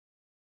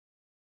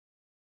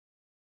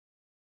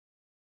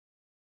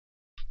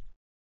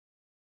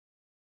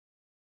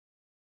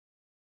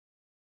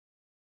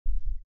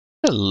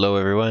Hello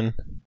everyone.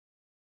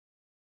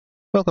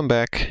 Welcome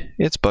back.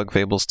 It's Bug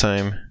Fables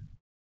time.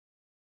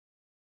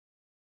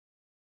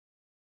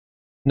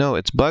 No,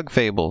 it's Bug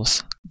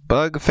Fables.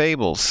 Bug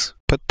Fables.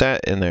 Put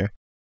that in there.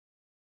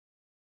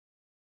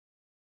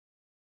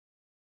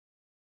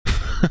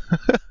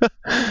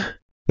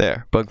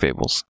 There, Bug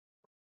Fables.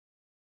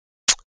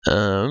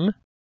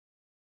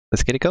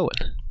 Let's get it going.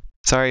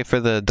 Sorry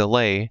for the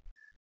delay.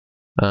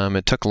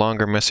 It took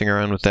longer messing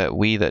around with that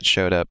Wii that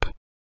showed up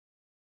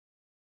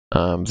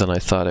than I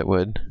thought it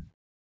would.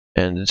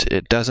 And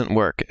it doesn't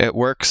work. It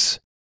works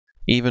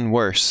even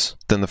worse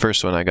than the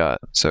first one I got,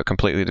 so it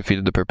completely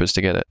defeated the purpose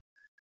to get it.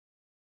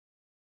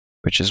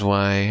 Which is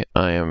why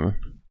I am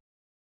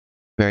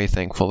very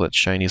thankful that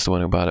Shiny's the one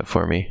who bought it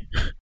for me.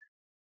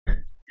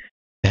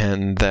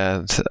 And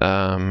that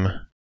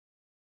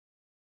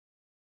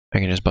I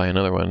can just buy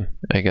another one,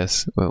 I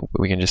guess.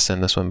 We can just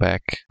send this one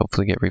back,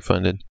 hopefully get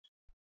refunded.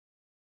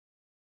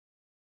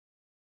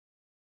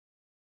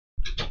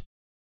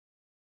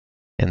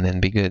 And then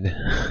be good.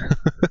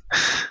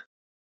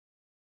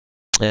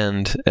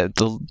 And at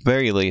the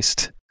very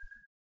least,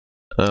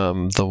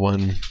 the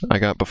one I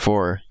got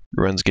before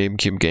runs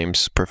GameCube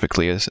games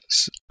perfectly as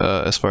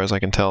far as I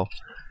can tell.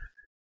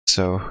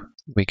 So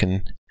we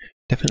can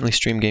definitely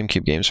stream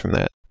GameCube games from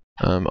that.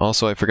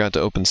 Also, I forgot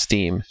to open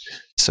Steam,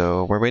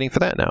 so we're waiting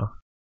for that now.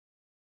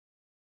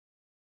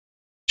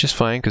 Just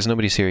fine, because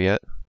nobody's here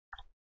yet.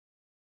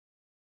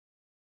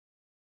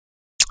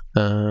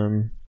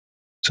 So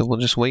we'll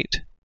just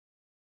wait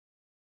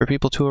for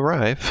people to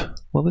arrive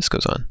while this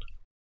goes on.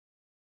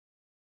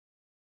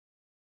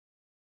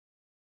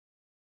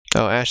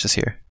 Oh, Ash is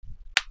here.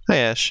 Hi,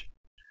 Ash.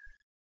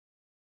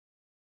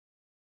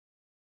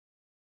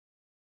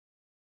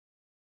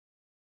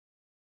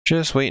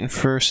 Just waiting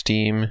for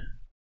Steam.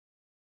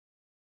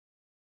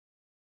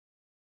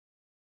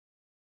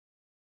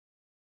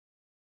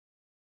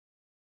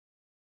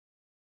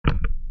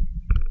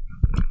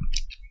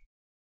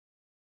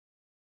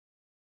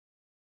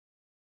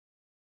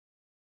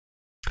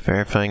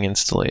 Verifying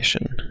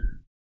installation.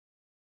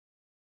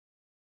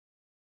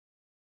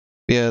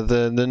 Yeah,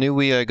 the new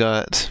Wii I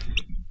got,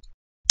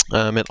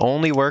 it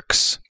only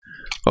works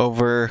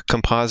over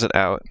composite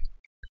out,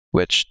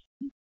 which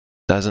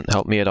doesn't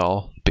help me at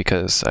all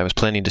because I was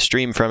planning to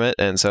stream from it,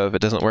 and so if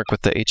it doesn't work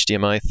with the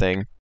HDMI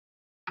thing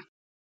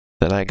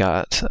that I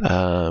got,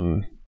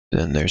 then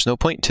there's no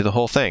point to the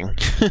whole thing.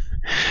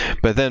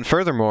 But then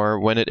furthermore,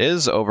 when it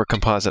is over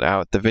composite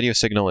out, the video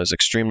signal is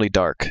extremely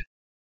dark.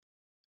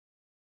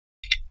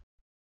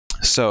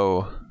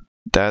 So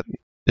that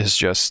is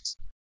just,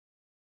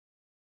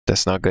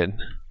 that's not good.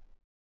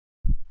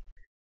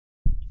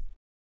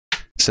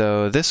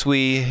 So this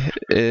Wii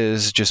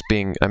is just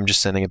being, I'm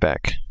just sending it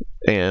back.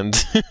 And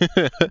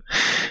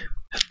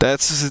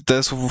that's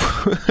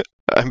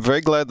I'm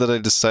very glad that I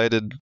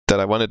decided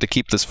that I wanted to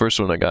keep this first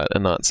one I got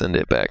and not send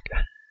it back.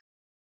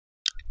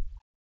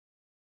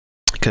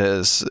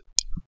 Because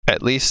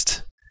at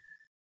least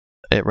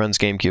it runs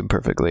GameCube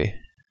perfectly.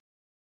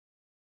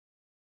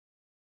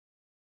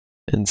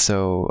 And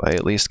so I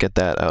at least get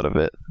that out of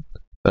it.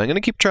 But I'm going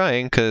to keep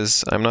trying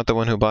because I'm not the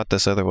one who bought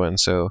this other one,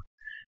 so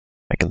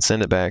I can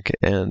send it back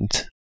and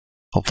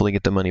hopefully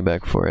get the money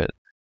back for it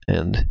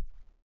and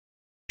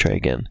try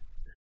again.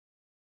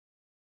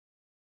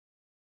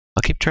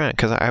 I'll keep trying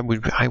because I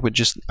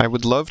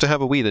would love to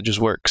have a Wii that just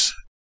works,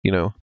 you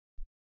know,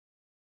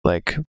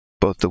 like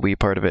both the Wii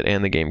part of it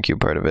and the GameCube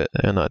part of it,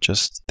 and not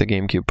just the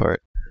GameCube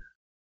part.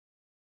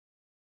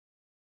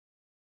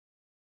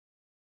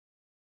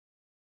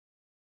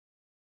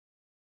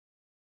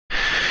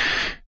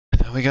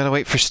 We gotta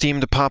wait for Steam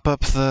to pop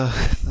up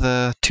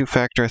the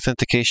two-factor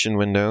authentication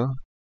window.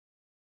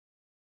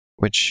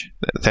 Which,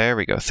 there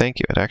we go, thank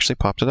you. It actually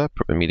popped it up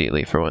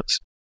immediately for once.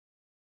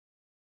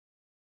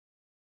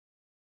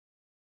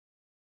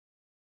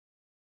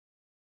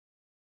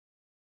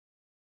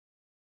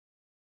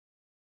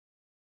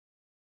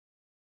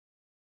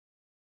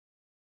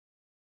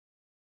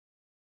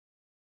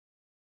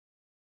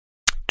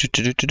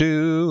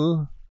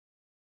 Do-do-do-do-do.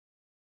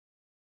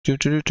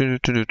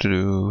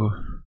 Do-do-do-do-do-do-do.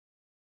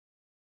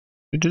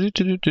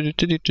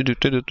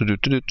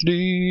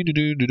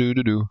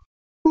 Do-do-do-do-do-do-do-do-do-do-do-do-do-do-do.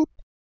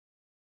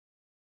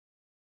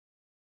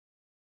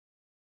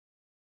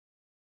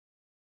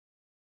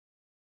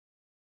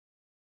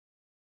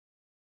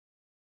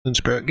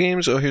 Sprout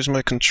Games. Oh, here's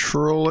my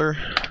controller.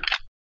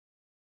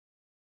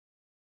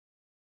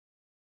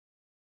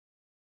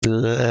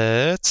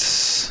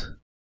 Let's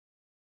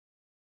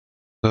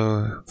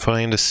go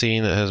find a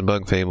scene that has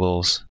Bug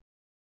Fables.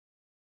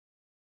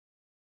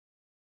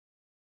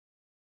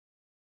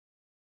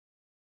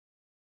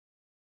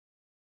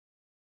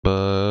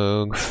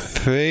 Bug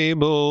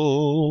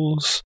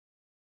Fables.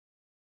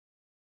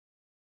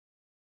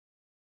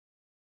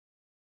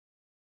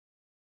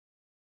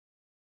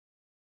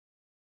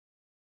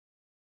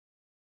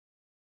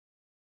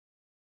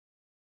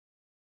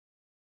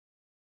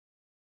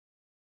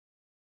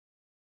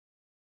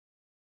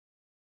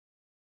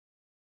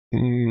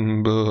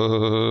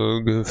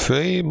 Bug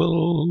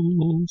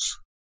Fables.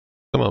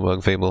 Come on,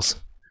 Bug Fables.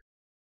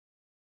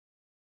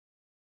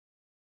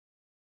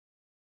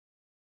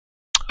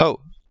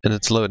 Oh, and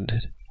it's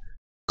loaded.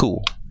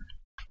 Cool.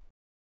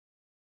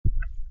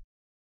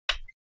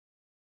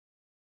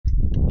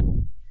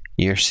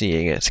 You're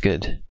seeing it.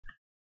 Good.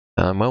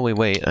 While we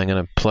wait, I'm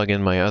gonna plug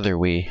in my other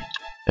Wii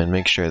and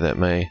make sure that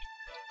my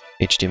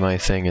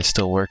HDMI thing is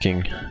still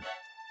working.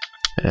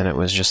 And it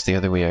was just the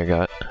other Wii I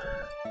got,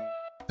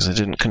 because I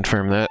didn't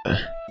confirm that.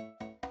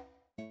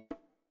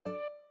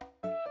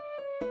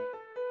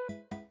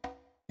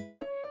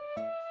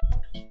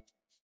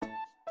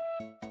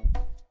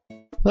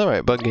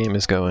 Alright, bug game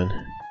is going.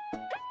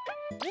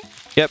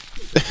 Yep.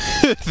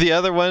 The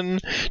other one,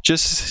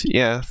 just,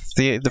 yeah,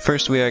 the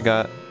first Wii I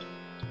got,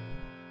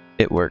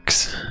 it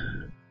works.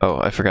 Oh,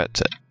 I forgot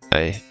to,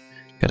 I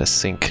gotta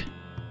sync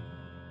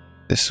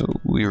this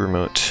Wii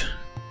remote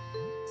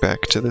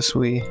back to this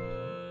Wii.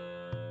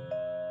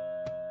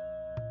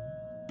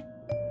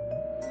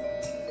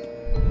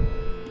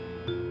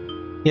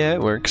 Yeah,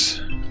 it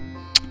works.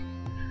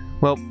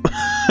 Well,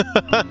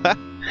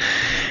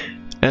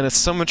 and it's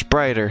so much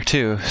brighter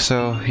too,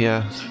 so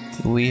yeah,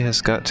 Wii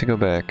has got to go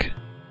back.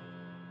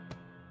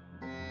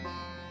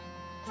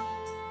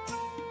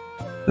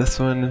 This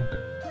one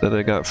that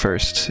I got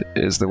first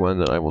is the one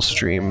that I will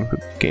stream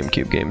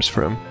GameCube games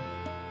from.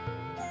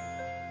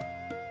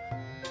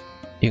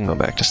 You can go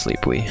back to sleep,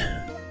 Wii.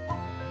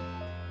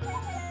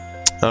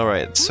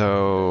 Alright,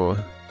 so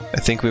I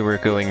think we were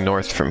going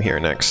north from here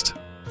next.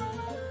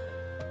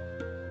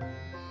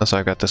 Also,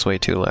 I've got this way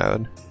too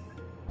loud.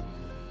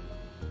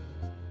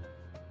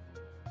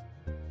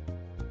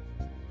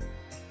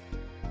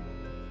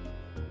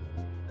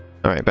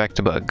 Alright, back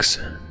to bugs.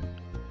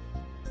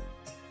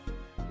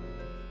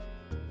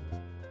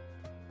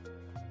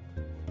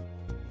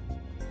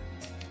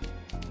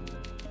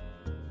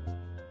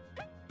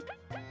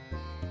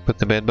 Put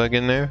the bed bug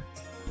in there.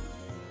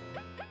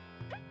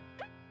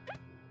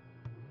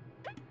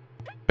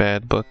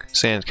 Bad book,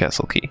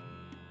 sandcastle key.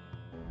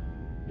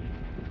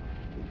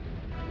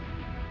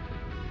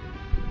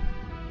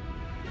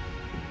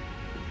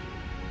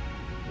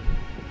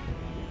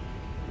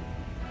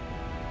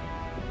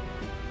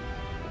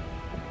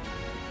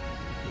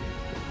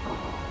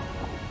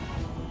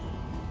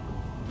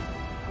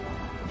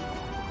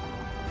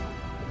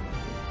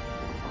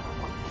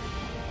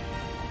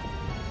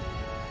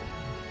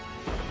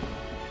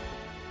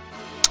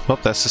 Oh,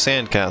 that's the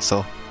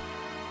sandcastle.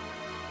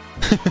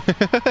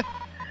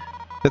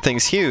 That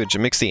thing's huge. It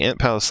makes the ant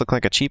palace look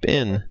like a cheap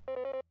inn.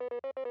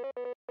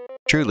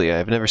 Truly, I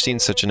have never seen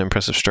such an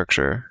impressive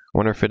structure. I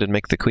wonder if it'd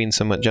make the queen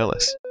somewhat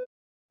jealous.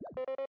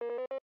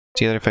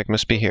 The other effect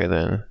must be here,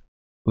 then.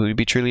 Will you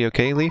be truly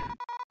okay, Leaf?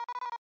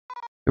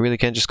 You really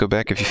can't just go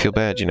back if you feel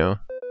bad, you know.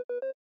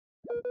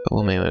 But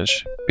we'll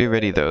manage. Be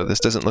ready, though. This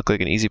doesn't look like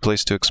an easy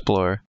place to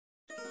explore.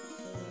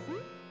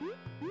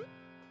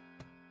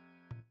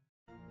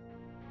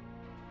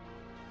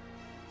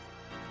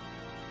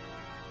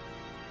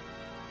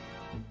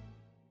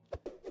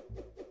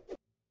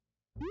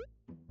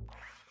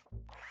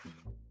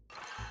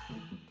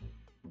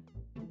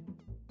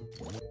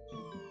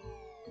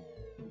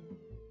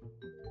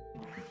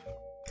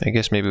 I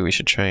guess maybe we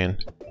should try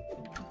and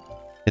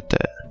hit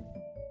that.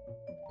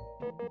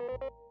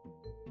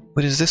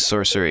 What is this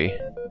sorcery?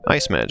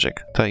 Ice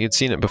magic. Thought you'd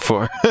seen it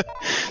before.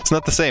 It's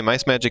not the same.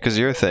 Ice magic is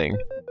your thing.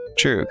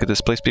 True. Could this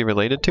place be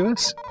related to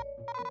us?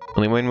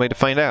 Only one way to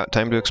find out.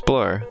 Time to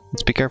explore.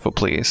 Let's be careful,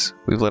 please.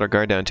 We've let our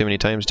guard down too many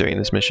times during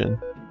this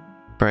mission.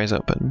 Prize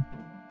open.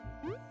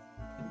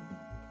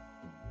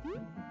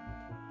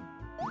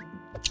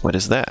 What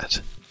is that?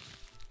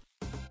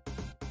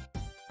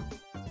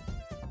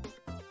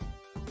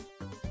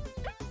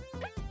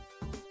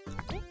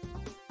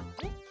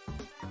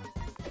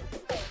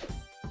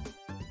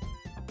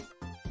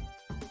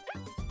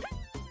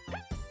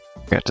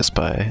 Got to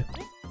spy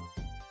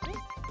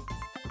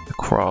a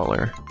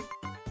crawler.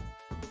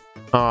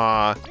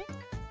 Ah.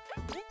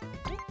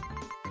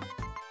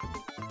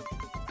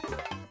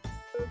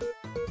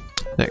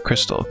 That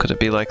crystal, could it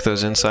be like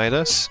those inside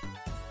us?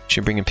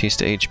 Should bring a piece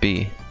to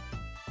HB.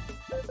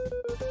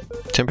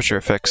 Temperature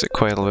affects it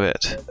quite a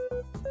bit.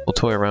 We'll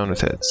toy around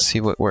with it,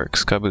 see what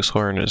works. Kabu's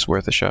horn is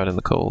worth a shot in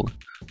the cold.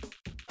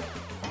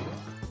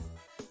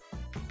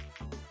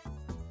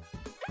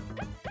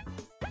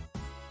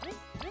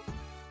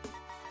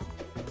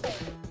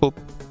 Boop.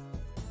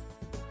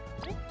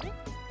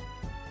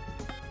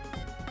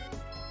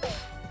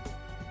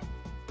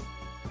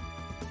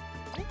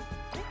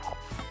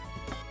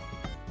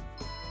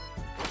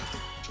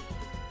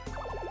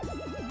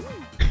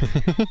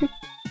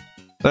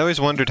 I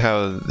always wondered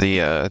how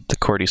the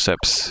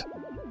cordyceps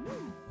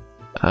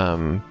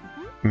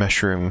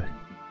mushroom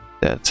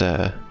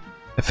that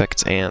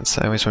affects ants.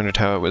 I always wondered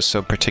how it was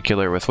so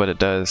particular with what it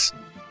does.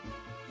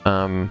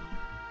 And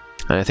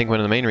I think one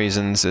of the main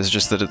reasons is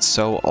just that it's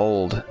so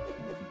old.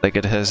 Like,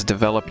 it has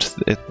developed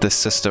this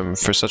system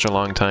for such a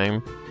long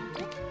time.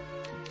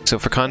 So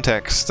for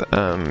context,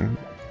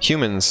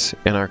 humans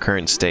in our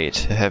current state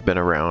have been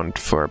around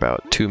for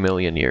about 2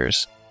 million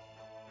years.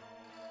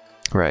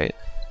 Right.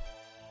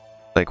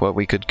 Like what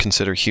we could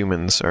consider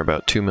humans are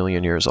about 2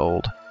 million years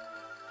old.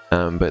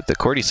 But the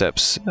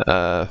cordyceps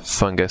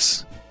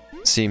fungus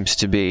seems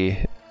to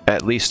be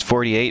at least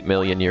 48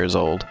 million years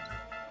old.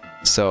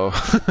 So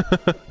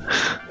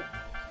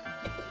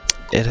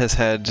it has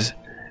had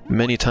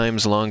many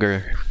times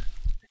longer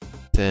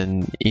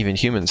than even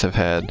humans have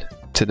had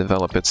to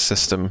develop its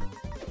system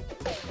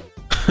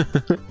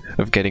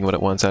of getting what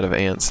it wants out of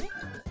ants.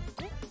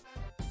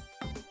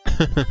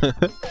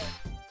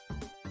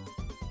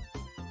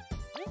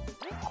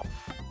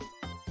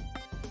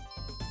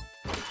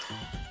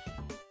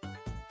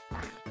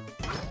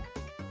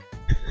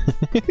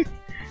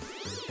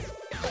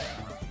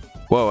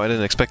 Whoa, I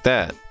didn't expect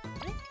that.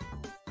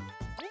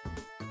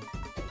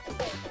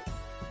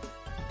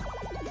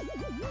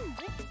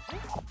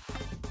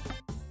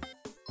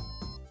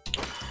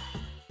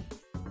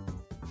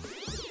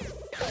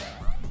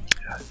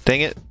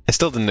 Dang it, I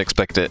still didn't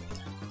expect it.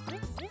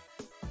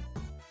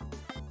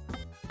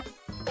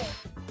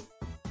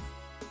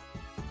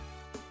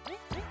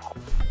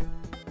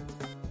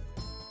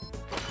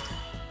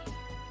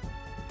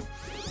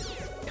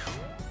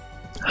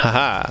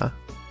 Haha.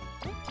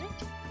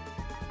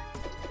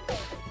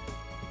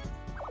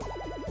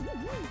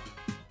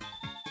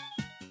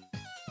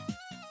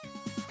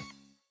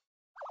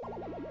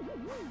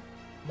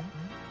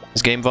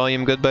 Is game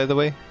volume good, by the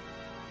way?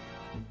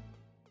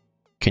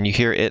 Can you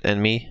hear it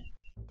and me?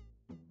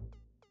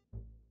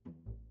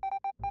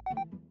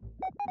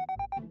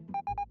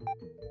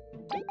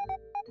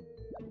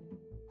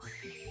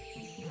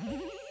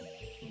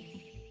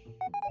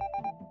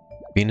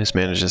 Venus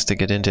manages to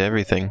get into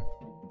everything.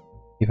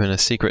 Even a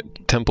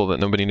secret temple that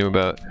nobody knew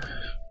about.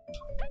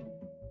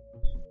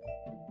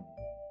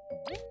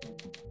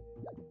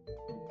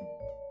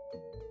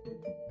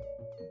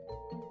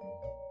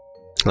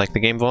 Like the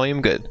game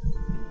volume? Good.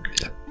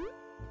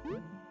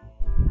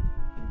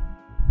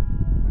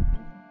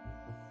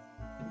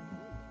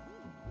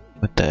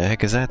 What the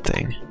heck is that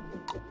thing?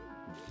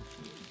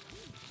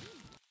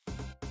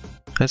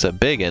 That's a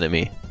big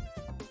enemy.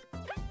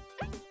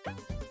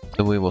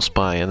 So we will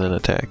spy and then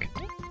attack.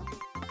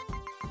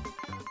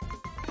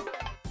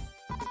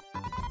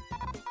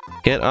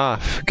 Get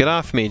off! Get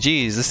off me!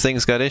 Jeez, this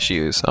thing's got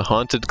issues. A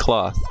haunted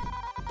cloth.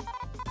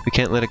 We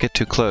can't let it get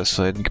too close,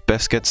 so I'd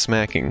best get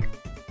smacking.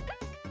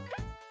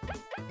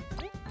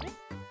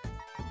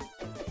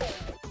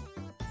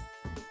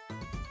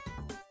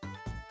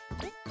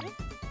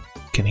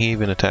 Can he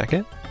even attack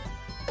it?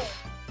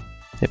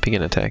 Yep, he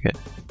can attack it.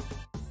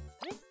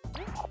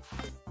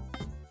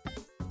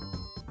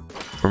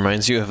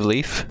 Reminds you of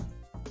Leaf?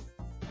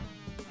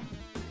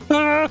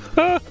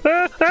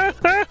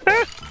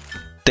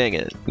 Dang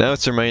it. Now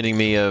it's reminding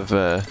me of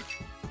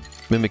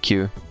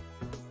Mimikyu.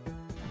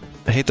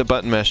 I hate the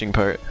button mashing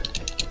part.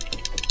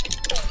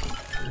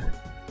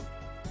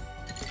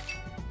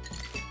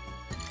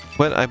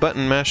 What? I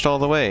button mashed all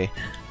the way.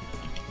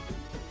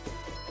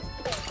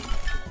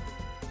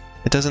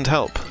 It doesn't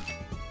help.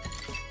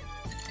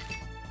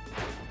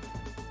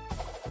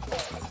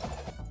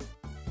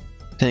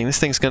 Dang, this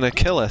thing's gonna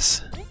kill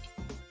us.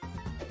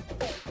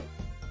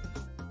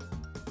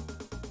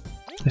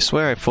 I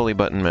swear I fully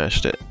button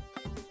mashed it.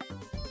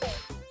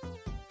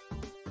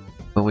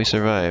 But we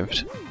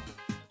survived.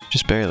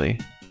 Just barely.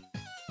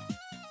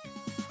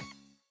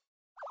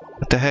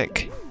 What the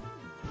heck?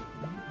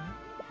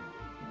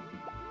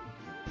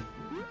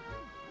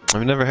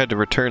 I've never had to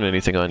return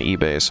anything on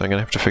eBay, so I'm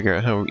gonna have to figure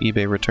out how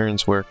eBay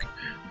returns work.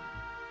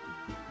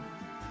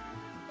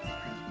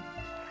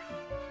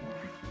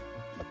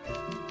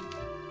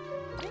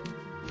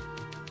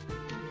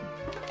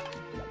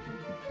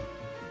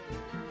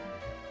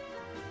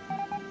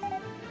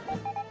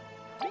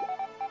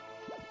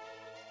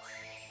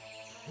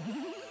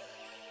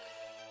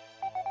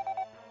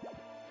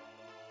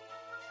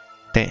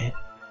 Dang.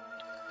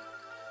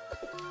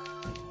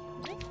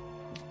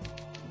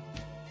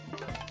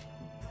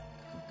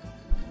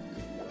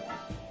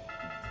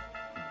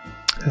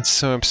 That's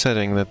so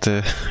upsetting that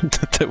the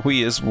that the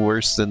Wii is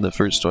worse than the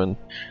first one.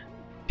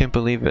 Can't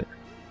believe it.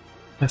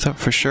 I thought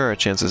for sure our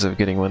chances of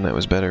getting one that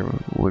was better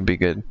would be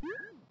good.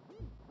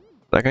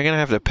 Like I'm gonna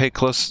have to pay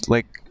close.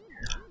 Like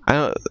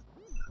I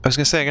was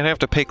gonna say I'm gonna have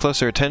to pay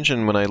closer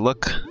attention when I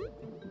look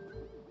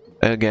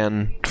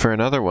again for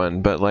another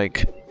one, but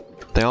like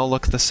they all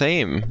look the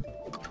same,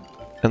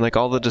 and like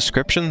all the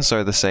descriptions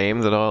are the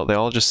same. They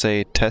all just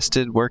say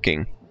tested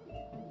working,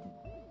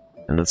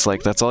 and it's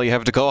like that's all you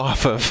have to go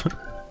off of.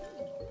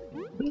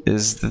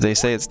 Is they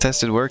say it's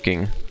tested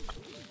working.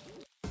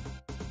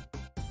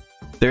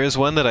 There is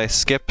one that I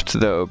skipped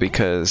though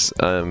because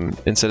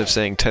instead of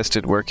saying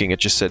tested working, it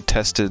just said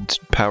tested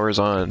powers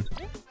on,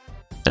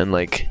 and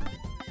like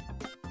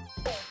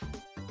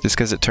just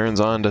because it turns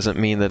on doesn't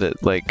mean that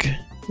it like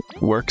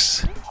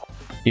works,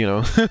 you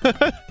know.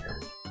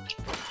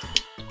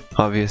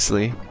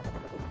 Obviously.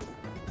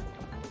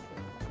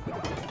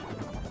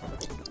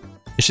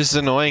 It's just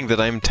annoying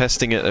that I'm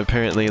testing it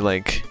apparently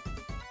like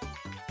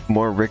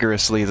more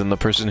rigorously than the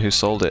person who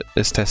sold it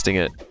is testing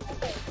it.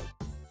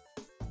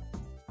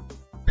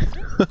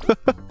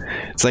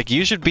 It's like,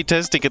 you should be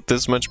testing it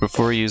this much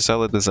before you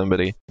sell it to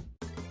somebody.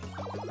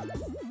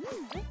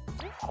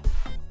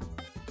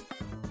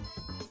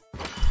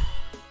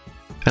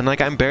 And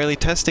like, I'm barely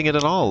testing it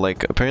at all.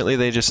 Like, apparently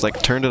they just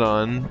like turned it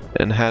on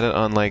and had it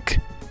on like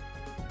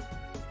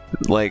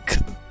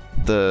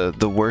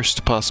the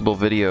worst possible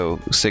video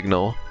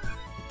signal.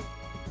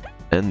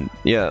 And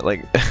yeah,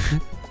 like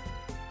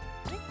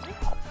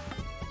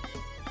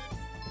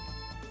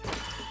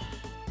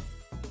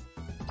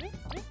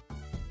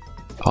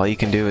all you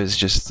can do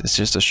is it's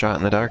just a shot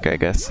in the dark, I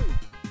guess.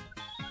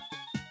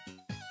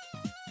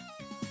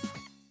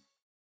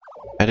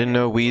 I didn't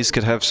know Wii's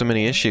could have so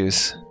many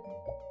issues.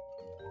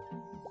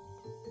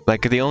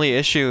 Like, the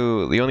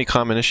only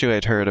common issue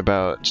I'd heard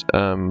about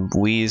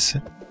Wii's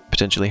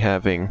potentially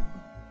having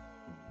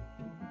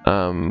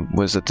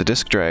was that the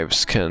disk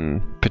drives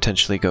can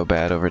potentially go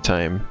bad over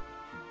time.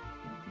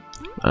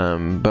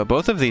 But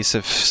both of these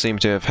seem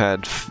to have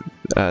had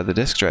the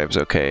disk drives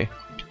okay.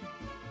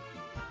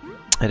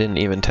 I didn't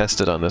even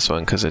test it on this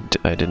one because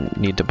I didn't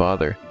need to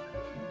bother,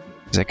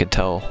 because I could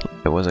tell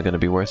it wasn't going to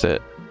be worth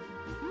it.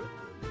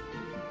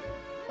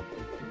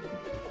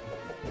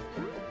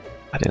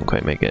 I didn't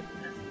quite make it,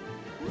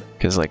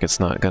 because like, it's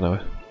not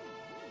gonna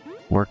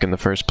work in the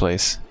first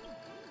place.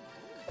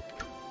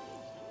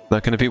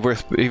 Not gonna be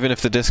worth, even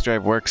if the disk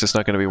drive works, it's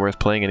not gonna be worth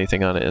playing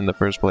anything on it in the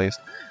first place.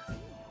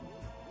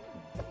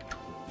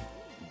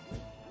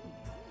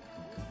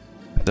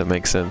 If that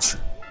makes sense.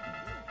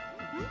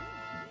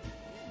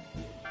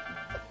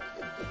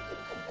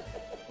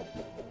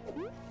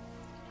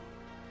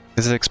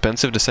 Is it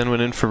expensive to send one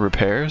in for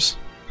repairs?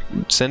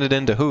 Send it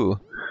in to who?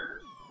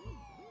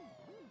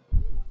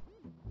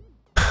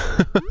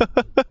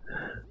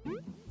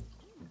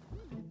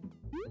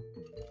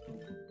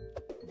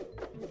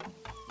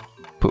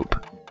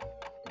 Poop.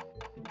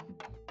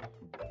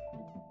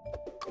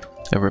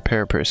 A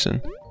repair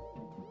person.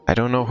 I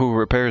don't know who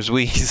repairs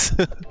Wii's.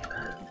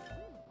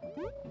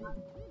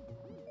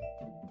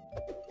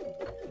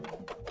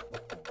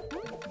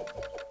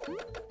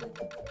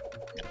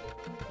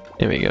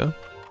 There we go.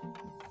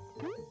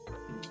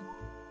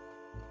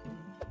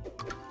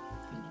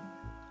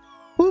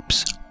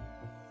 Whoops.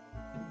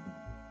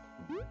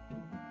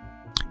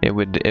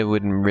 It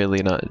wouldn't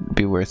really not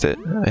be worth it,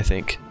 I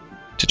think,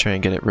 to try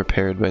and get it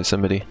repaired by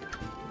somebody.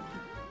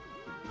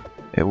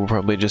 It will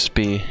probably just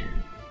be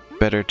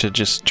better to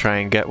just try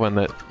and get one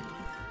that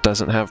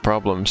doesn't have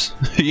problems,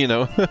 you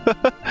know?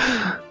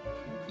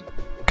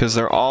 Because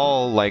they're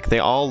all, like, they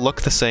all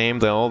look the same,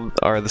 they all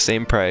are the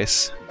same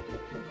price.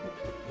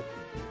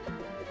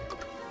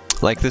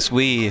 Like this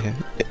Wii,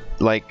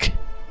 like,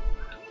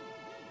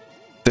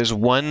 there's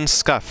one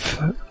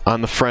scuff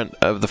on the front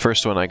of the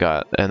first one I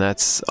got, and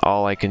that's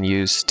all I can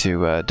use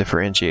to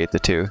differentiate the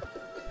two.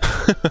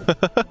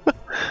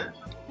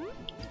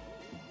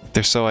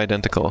 They're so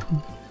identical.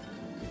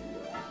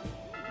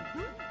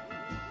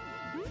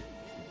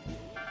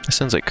 This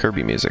sounds like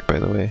Kirby music, by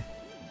the way.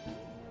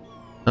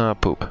 Ah,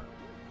 poop.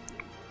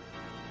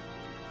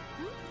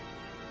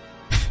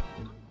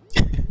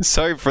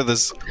 Sorry for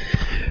this.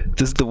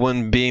 This is the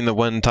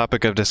one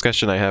topic of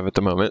discussion I have at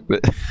the moment,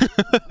 but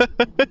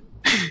this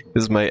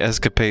is my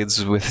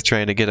escapades with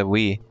trying to get a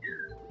Wii.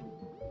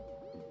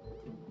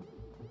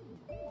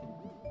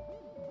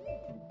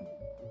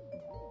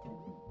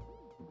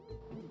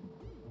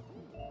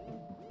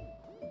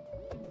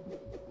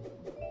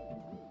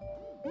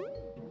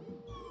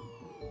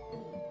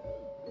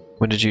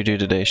 What did you do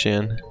today,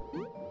 Shan?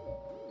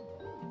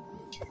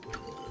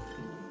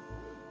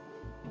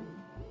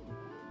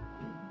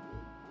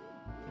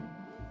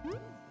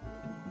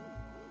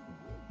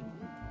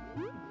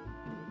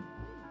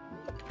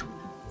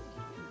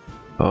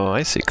 Oh,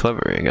 I see.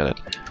 Clever. I got it.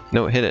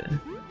 No, hit it.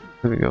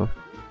 There we go.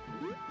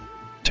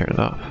 Turn it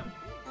off.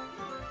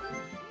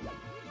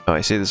 Oh,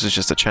 I see. This is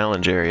just a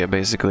challenge area,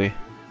 basically.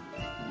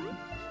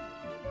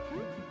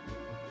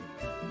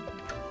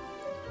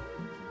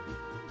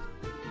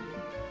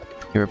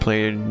 You ever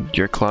played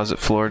your closet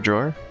floor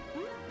drawer?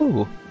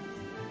 Ooh.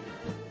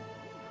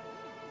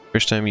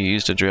 First time you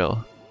used a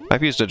drill.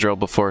 I've used a drill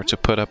before to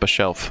put up a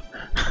shelf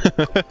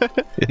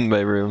in my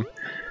room.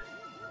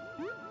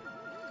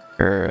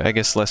 Or, I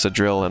guess less a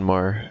drill and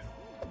more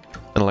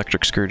an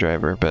electric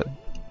screwdriver, but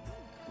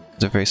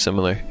they're very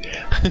similar.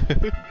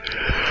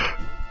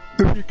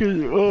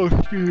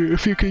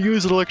 If you can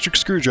use an electric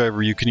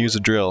screwdriver, you can use a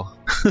drill.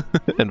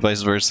 And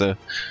vice versa.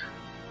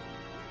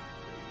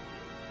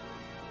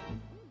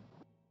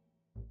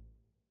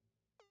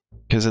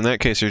 Because in that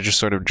case, you're just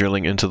sort of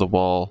drilling into the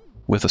wall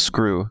with a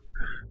screw.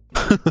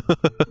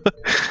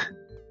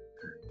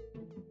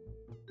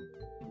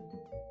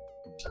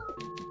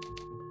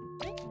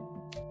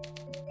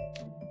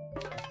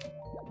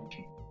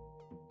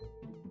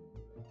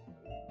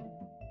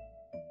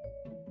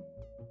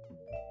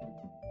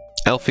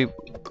 Elfie...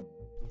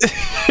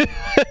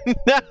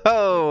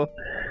 No!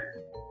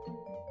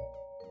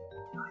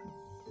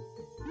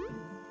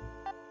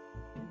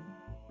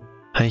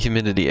 High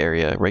humidity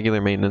area.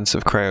 Regular maintenance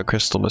of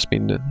cryocrystal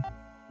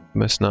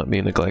must not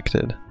be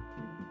neglected.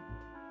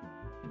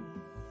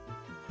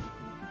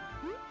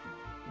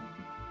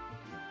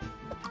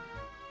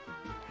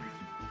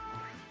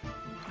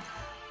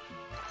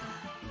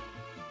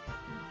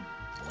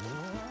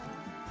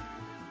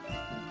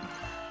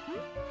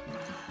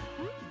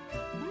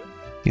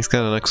 He's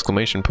got an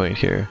exclamation point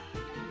here.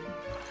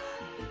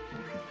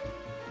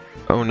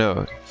 Oh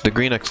no, the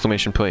green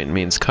exclamation point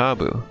means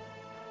Kabu.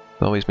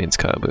 It always means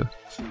Kabu.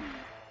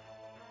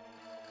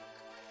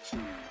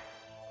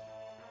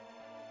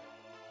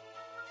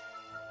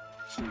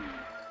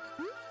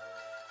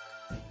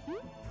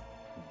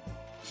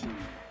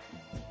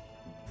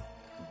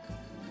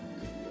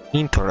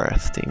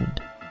 Interesting.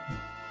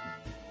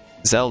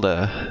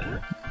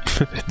 Zelda.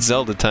 It's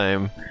Zelda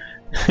time.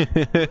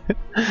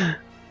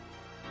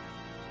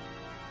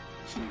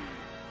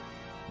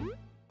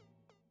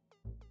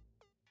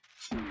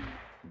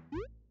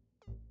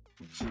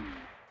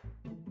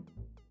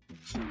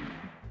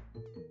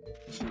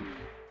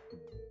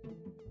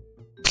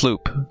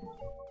 Sloop.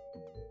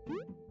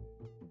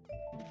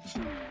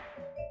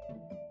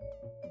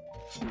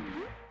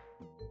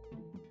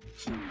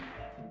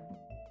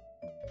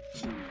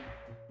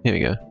 Here we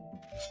go.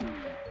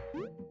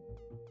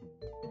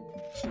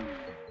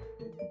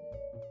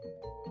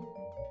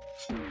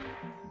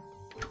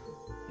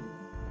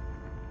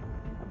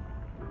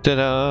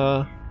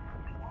 Ta-da!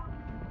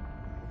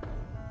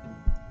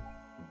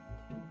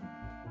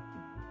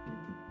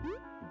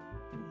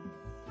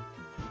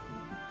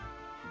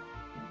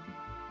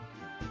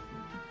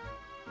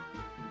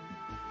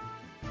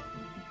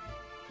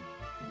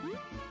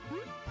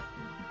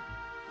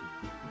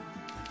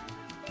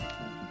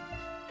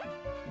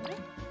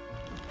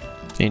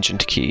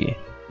 Ancient key.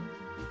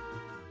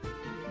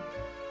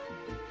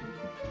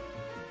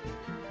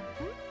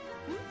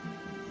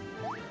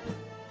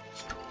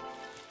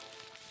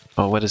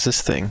 Oh, what is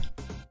this thing?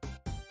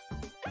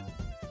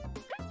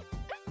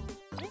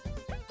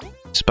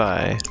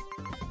 Spy.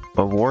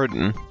 A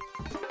warden.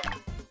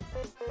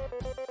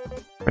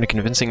 In a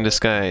convincing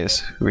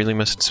disguise. We really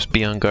must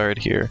be on guard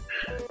here.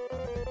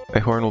 My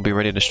horn will be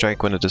ready to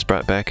strike when it is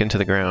brought back into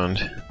the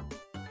ground.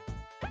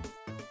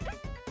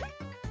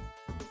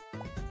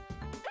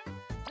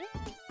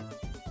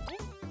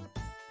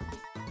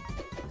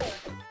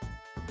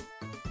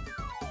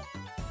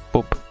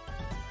 Boop.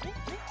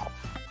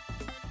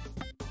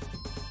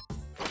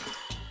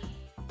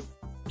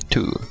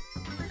 Two.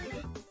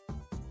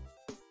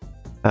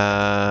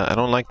 I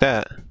don't like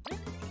that.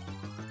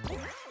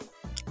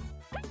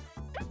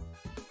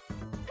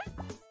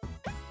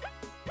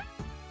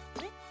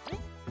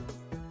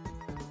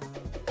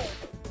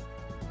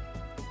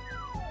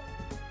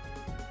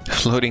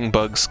 Floating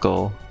bug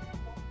skull.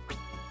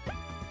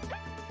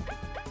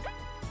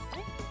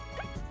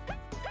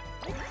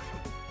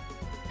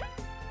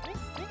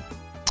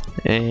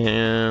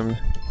 And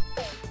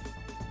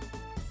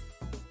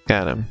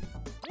got him.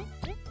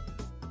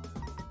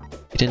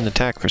 He didn't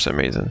attack for some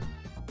reason.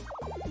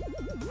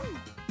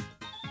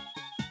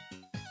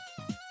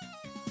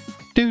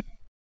 Dude.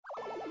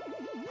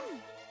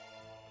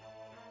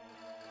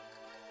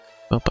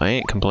 Oh, I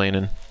ain't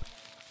complaining.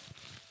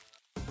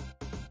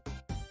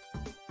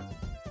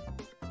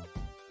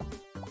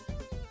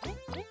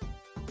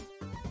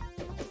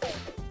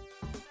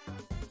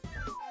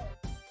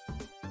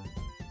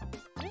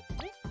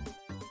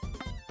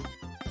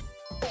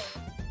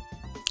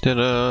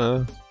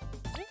 Ta-da!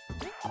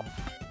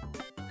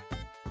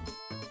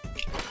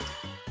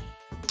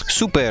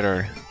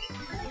 Super!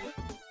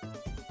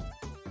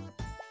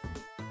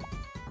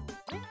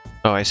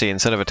 Oh, I see.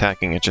 Instead of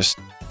attacking, it just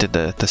did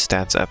the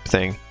stats up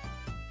thing.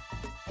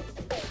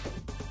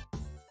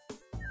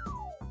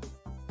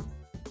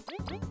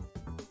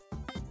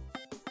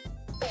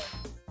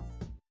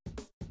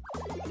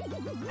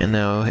 And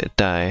now hit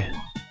die.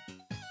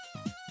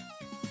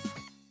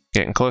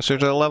 Getting closer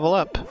to the level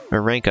up,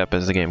 or rank up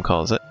as the game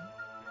calls it.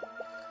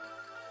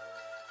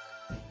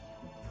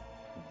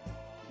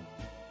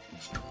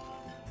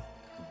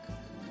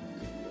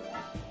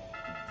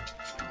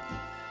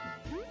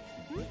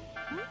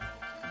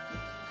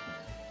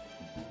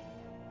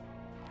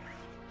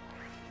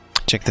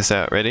 Check this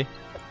out, ready?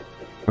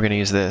 We're gonna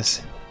use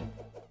this.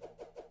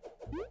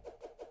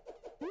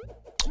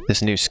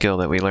 This new skill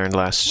that we learned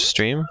last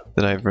stream,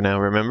 that I've now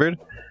remembered.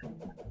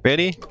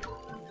 Ready?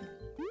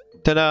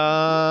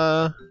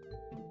 Ta-da!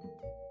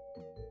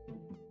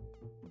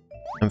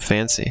 I'm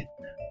fancy.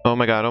 Oh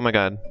my god, oh my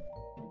god.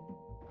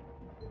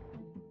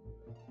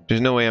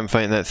 There's no way I'm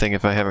fighting that thing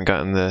if I haven't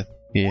gotten the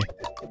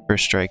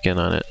first strike in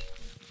on it.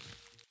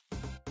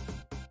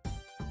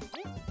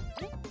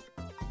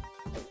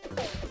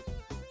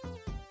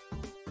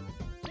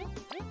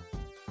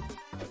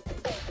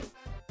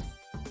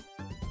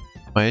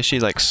 Why is she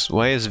like,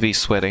 why is V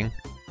sweating?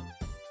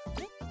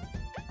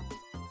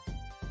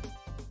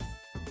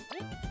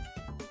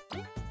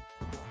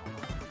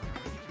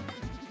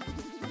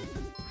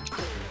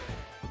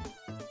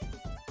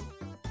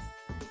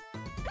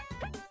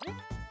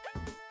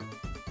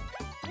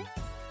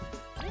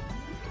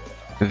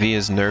 V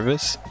is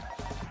nervous?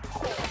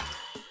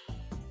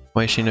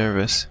 Why is she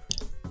nervous?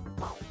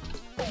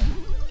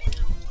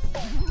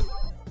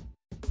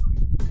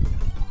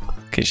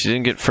 Okay, she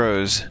didn't get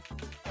froze.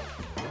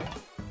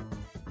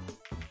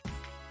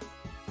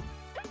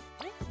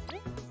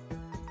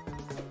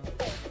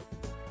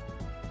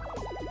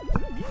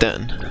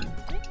 then.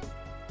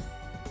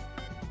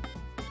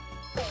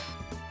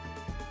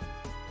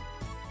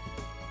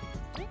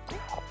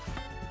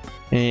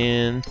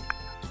 And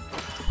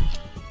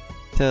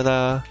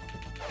ta-da!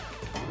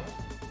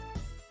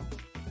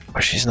 Oh,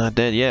 she's not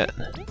dead yet.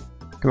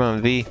 Come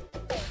on, V.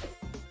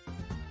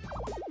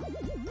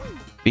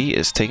 V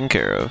is taken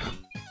care of.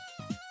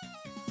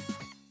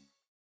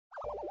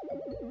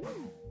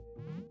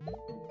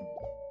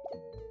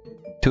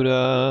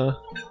 Ta-da!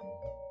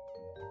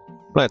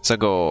 Let's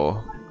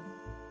go.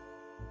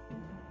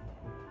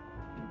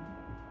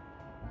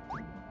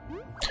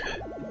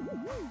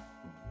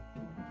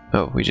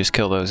 Oh, we just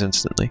kill those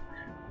instantly.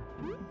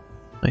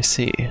 I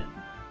see.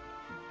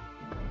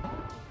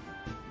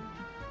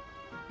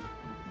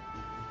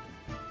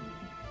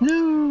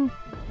 No!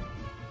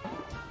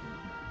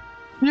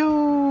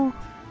 No!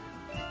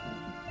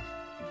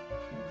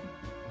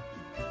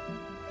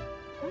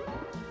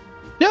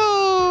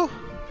 No!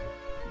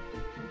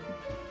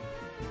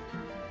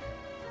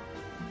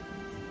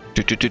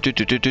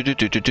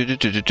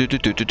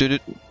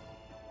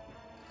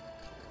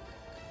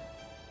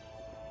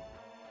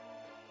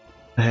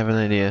 I have an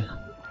idea.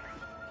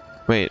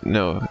 Wait,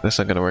 no, that's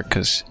not gonna work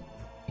because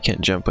you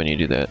can't jump when you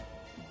do that.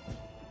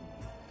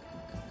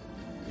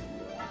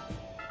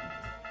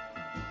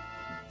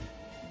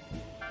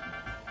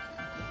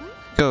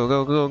 Go,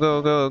 go, go,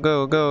 go, go,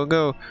 go, go,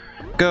 go,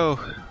 go!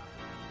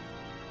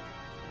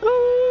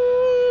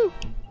 Ooh!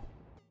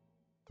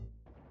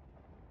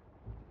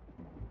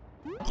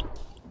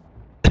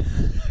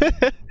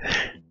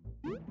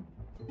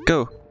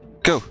 Go,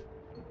 go!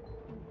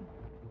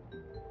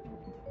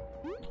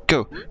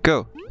 Go,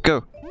 go,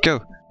 go, go,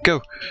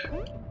 go!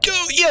 Go!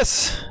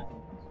 Yes!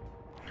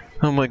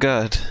 Oh my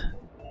god.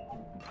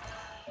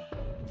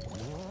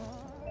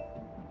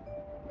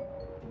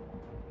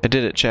 I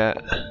did it,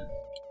 chat.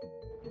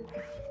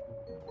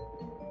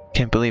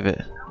 Can't believe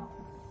it.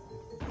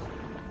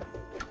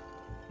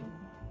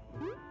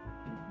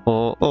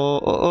 Oh, oh,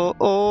 oh, oh,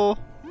 oh!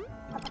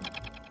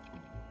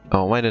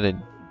 Oh, why did I...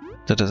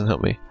 That doesn't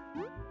help me.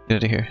 Get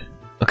out of here.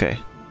 Okay.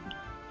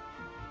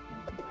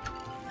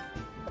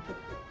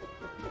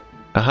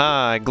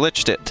 Aha, I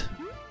glitched it.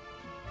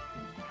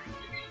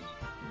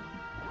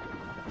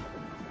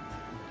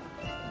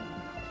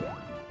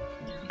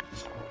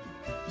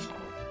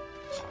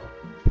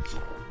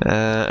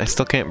 I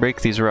still can't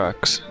break these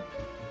rocks.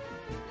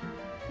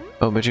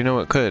 Oh, but you know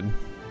what could?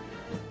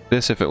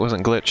 This if it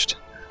wasn't glitched.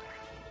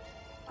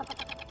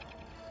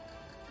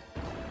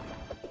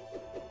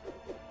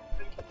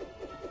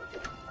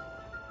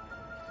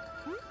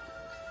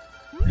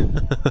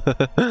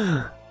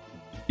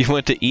 You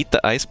want to eat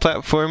the ice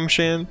platform,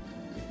 Shan?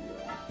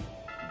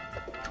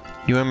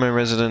 You are my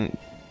resident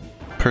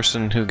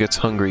person who gets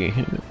hungry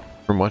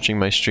from watching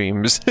my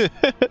streams.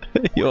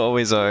 You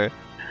always are.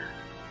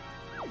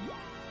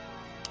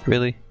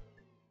 Really?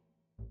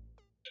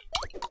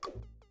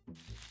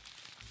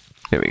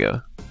 There we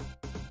go.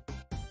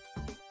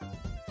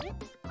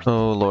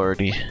 Oh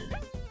lordy.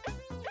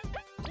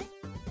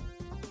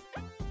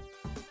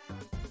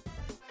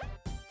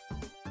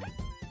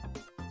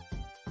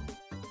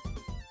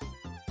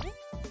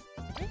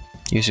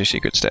 Use your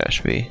secret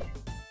stash, V.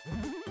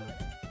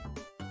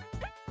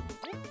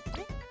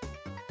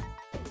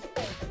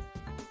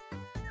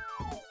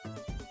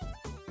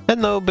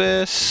 Hello,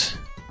 Biss!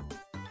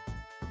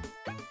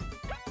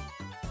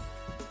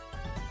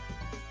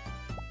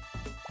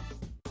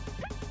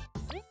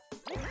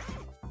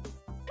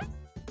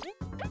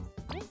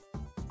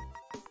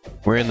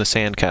 We're in the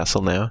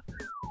sandcastle now.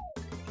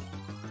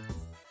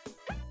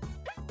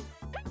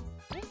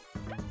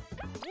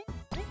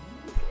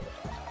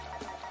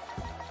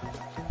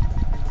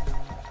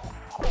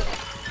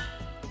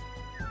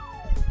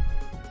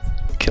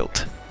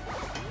 Kilt.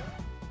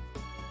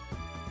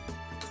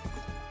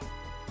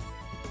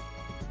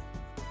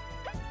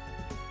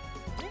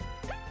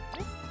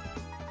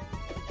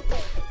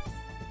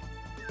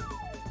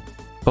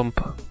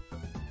 Bump.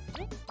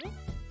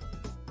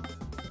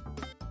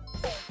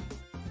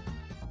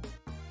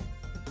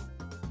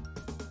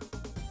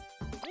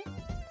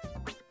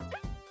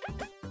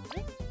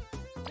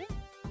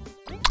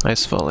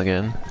 Icefall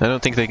again. I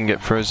don't think they can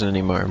get frozen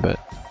anymore, but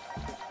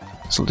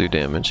this will do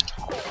damage.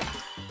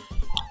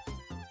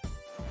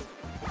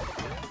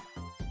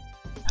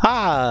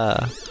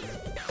 Ah!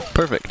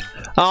 Perfect.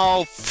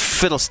 Oh,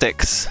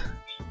 fiddlesticks!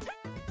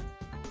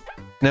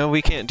 No,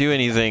 we can't do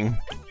anything.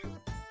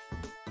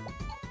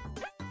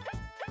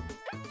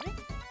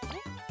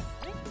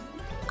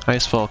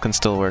 Icefall can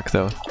still work,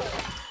 though.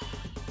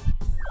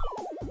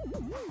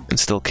 And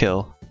still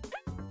kill.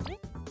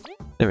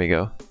 There we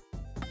go.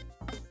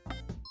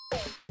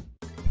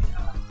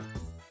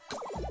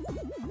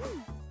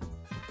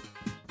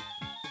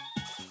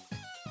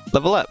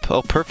 Level up!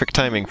 Oh, perfect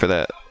timing for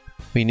that.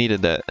 We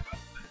needed that.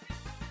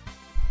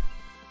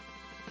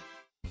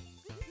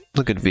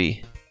 Look at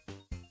V.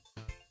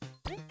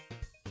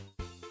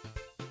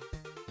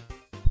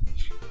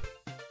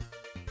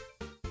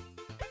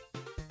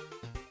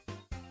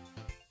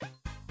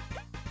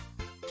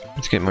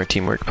 Let's get more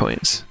teamwork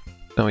points.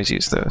 Always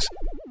use those.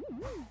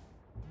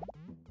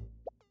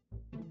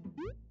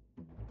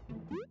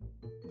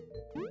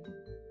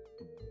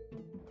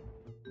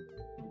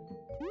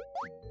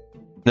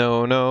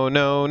 No, no,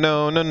 no,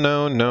 no, no,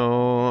 no,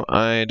 no.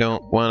 I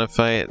don't want to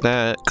fight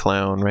that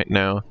clown right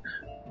now.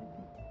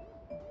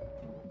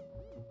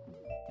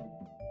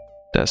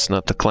 That's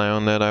not the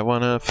clown that I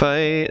want to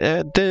fight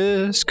at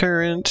this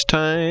current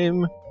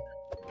time.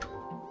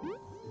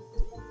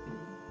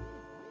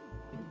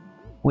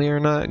 We're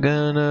not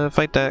gonna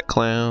fight that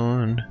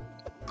clown.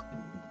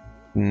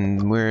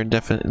 We're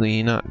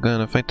definitely not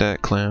gonna fight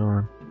that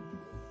clown.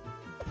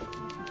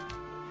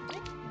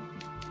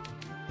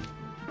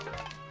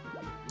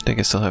 I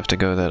guess I'll have to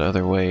go that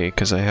other way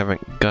because I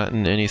haven't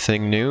gotten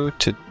anything new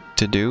to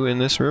do in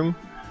this room.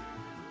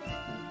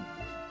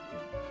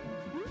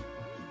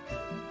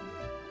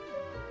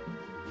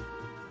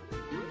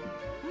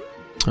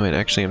 Oh wait,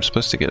 actually I'm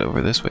supposed to get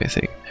over this way, I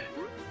think.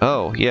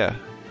 Oh, yeah.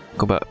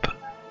 Go up.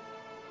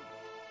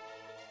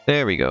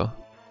 There we go.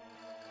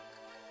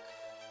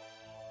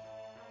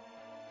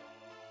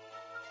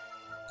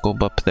 Go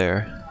up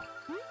there.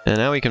 And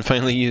now we can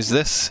finally use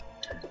this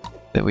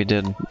that we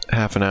did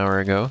half an hour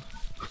ago.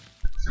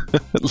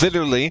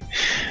 Literally.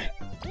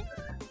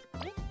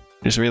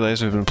 Just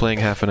realized we've been playing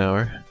half an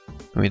hour.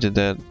 We did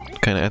that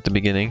kind of at the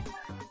beginning.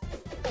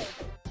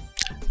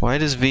 Why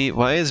is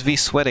V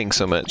sweating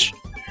so much?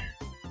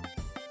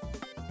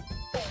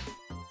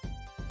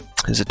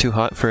 Is it too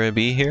hot for a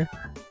bee here?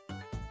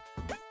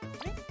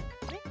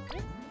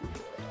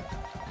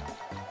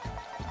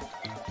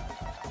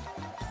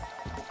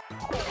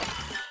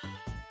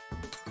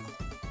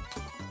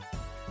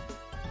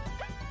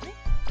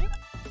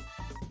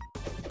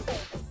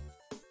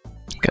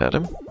 Got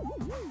him.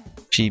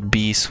 She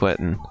be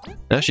sweating.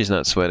 Now she's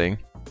not sweating.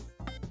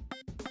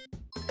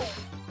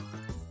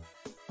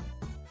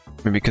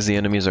 Maybe because the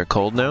enemies are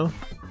cold now?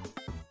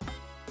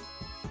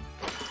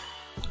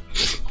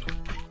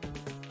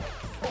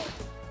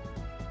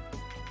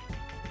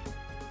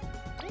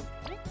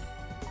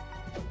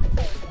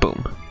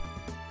 Boom.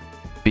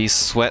 Bees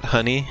sweat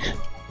honey?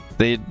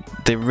 They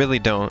really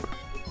don't.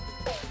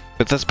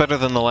 But that's better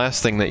than the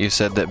last thing that you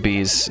said that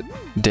bees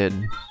did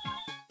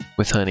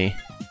with honey.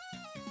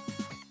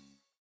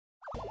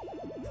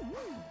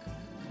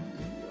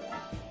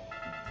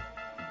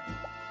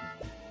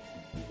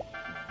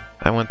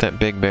 I want that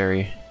big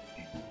berry.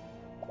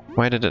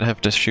 Why did it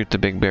have to shoot the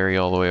big berry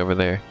all the way over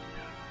there?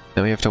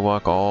 Then we have to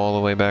walk all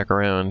the way back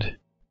around.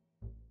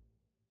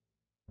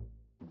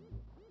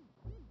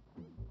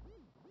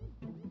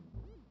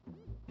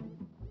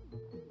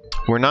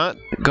 We're not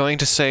going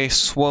to say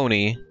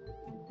Swony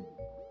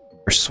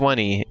or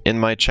Swanny in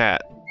my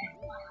chat.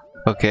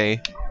 Okay?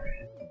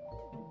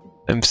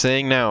 I'm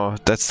saying now,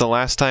 that's the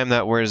last time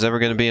that word is ever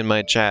going to be in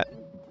my chat.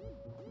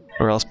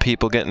 Or else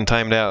people getting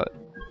timed out.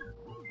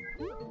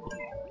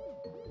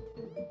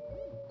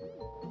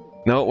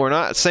 No, we're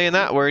not saying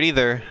that word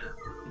either.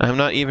 I'm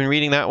not even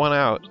reading that one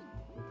out.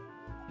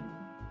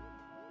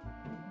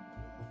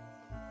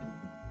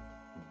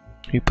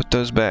 You put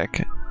those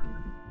back.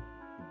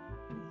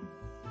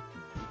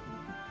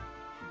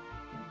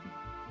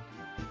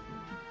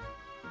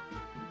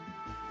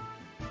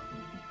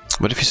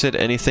 What if you said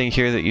anything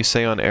here that you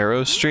say on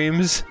Arrow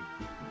streams?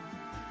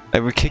 I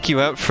would kick you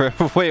out for—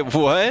 wait,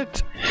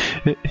 what?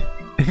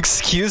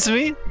 Excuse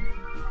me?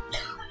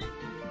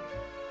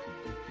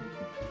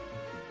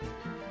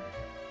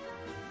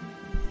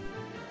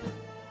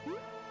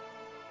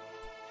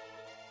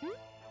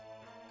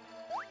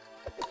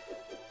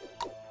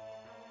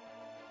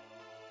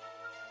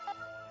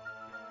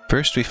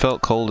 First we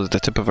felt cold at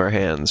the tip of our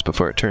hands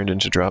before it turned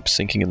into drops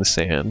sinking in the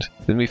sand.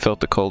 Then we felt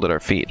the cold at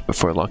our feet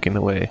before locking the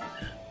way.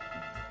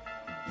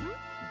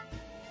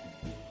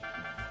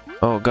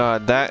 Oh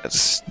god,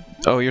 that's—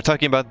 oh, you're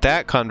talking about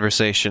that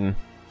conversation.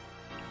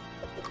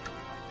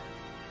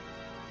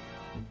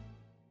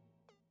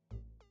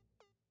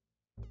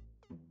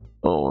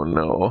 Oh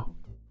no.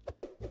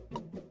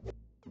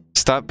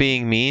 Stop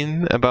being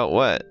mean? About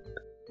what?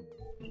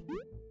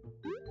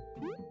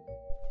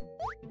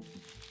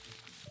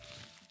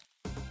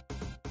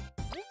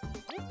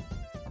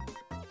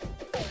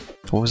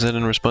 What was that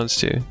in response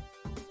to?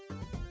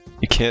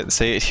 You can't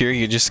say it here,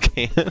 you just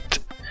can't?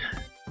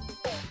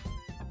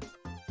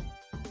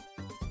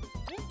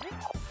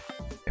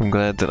 I'm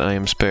glad that I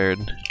am spared.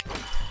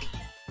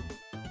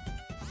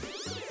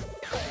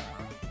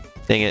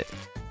 Dang it.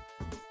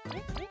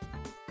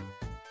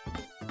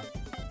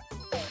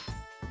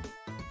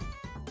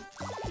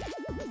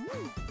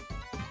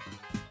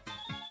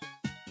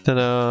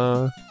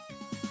 Ta-da!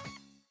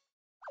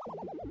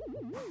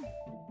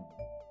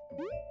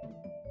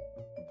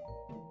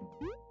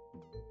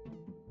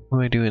 What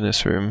do I do in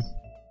this room?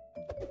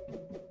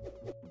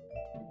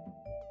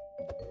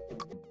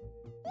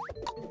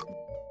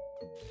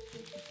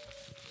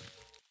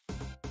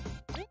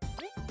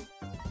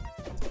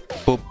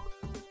 Boop.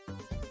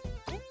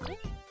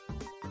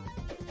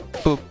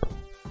 Boop.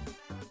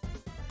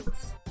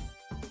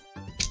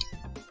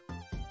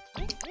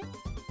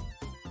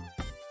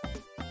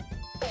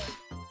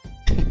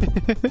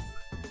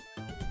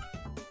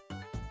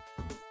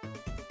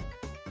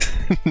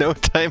 No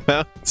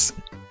timeouts.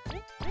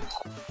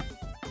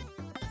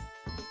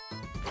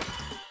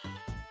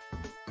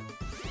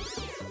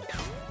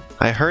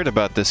 I heard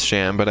about this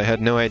sham, but I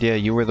had no idea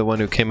you were the one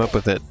who came up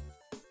with it.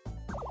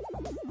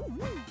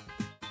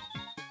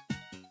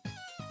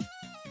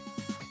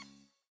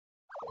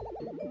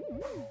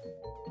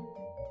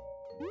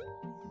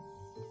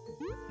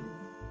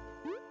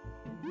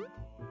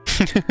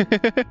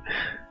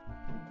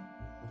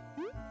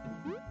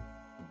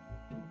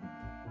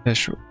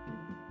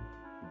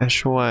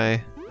 Ash,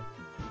 why?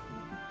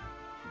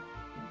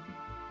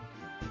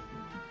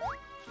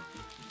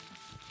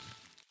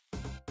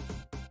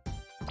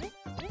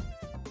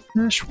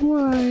 Ash,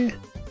 why?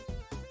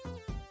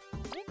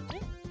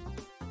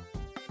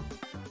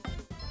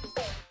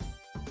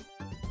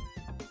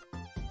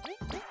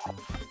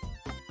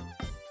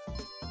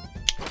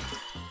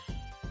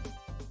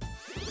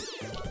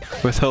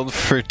 Withheld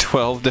for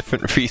 12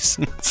 different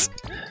reasons.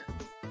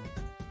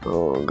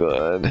 Oh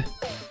god.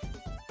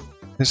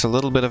 There's a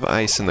little bit of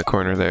ice in the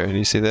corner there, do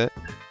you see that?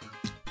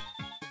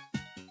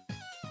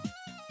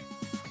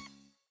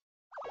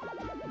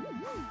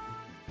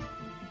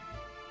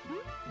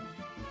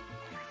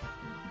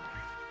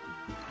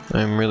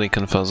 I'm really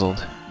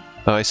confuzzled.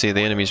 Oh, I see,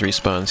 the enemies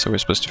respawn, so we're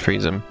supposed to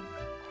freeze them.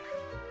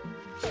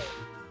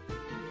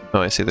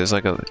 Oh, I see, there's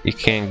like a... you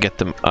can get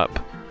them up.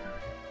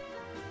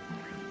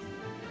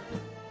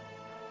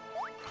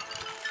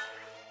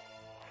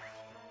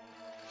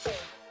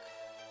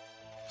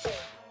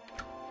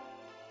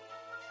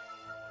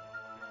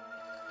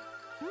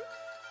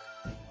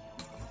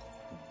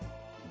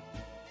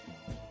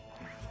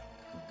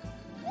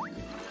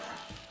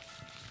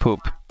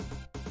 Poop.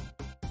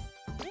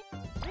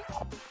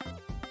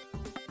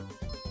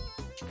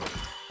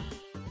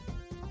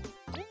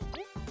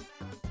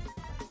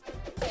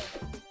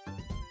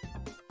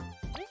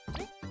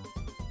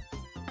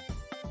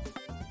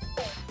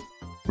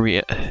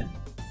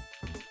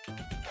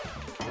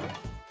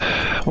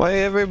 Why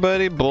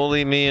everybody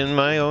bully me in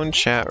my own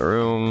chat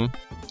room?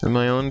 In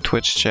my own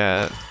Twitch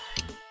chat?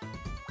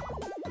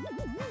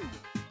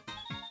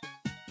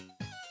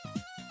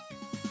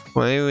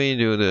 Why we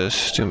do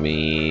this to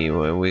me?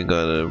 Why we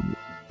gotta...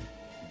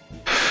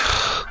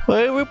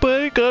 Why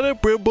everybody gotta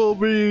brimble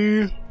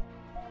me?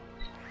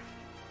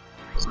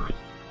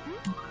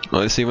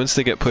 Oh, I see, once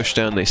they get pushed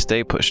down, they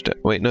stay pushed down.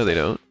 Wait, no they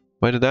don't.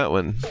 Why did that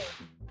one?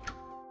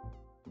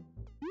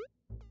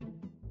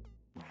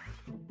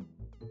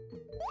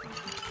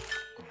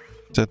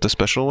 Is that the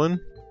special one?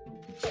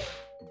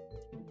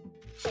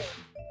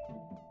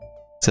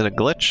 Is that a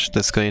glitch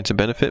that's going to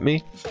benefit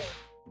me?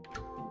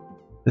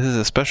 This is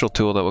a special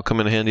tool that will come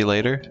in handy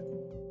later.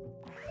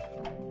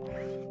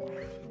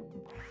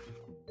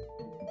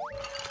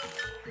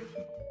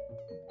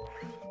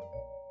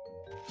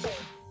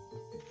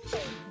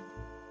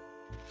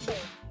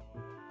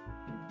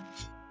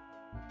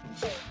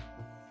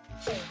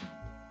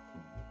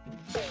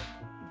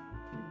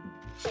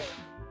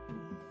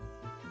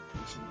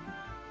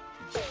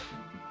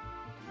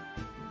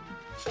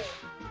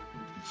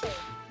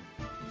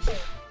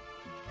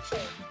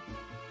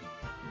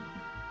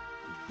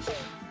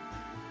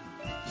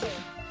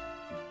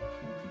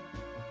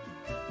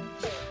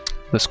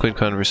 The squid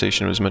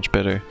conversation was much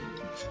better.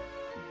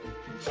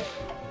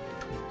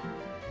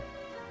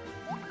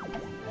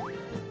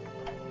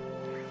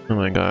 Oh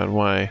my god,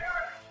 why?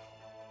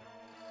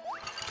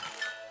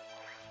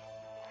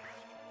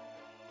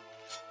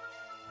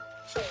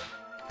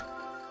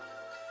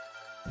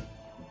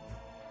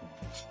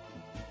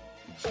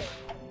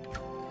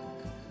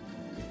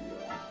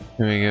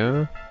 There we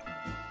go.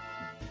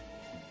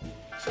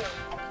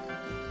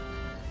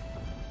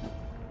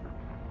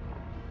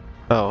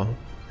 Oh.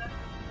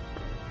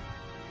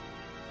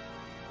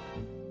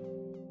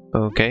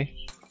 Okay.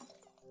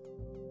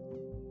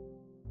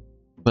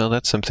 Well,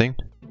 that's something.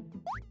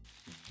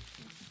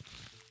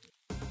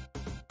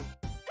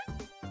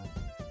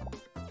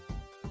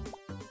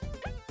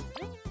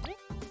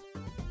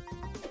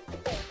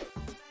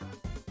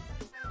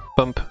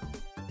 Bump.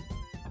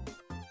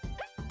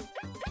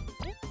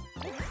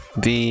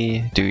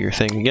 V, do your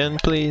thing again,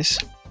 please.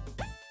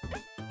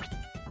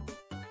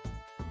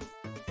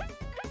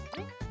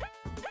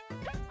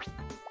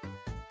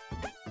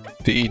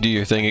 V, do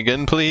your thing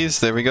again,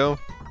 please. There we go.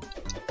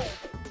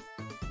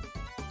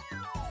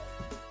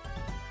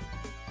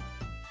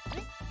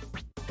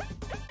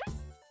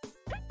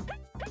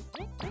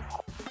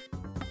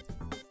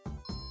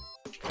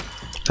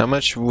 How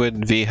much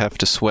would V have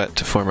to sweat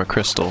to form a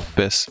crystal,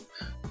 Biss?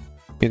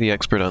 You're the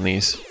expert on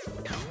these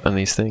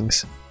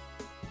things.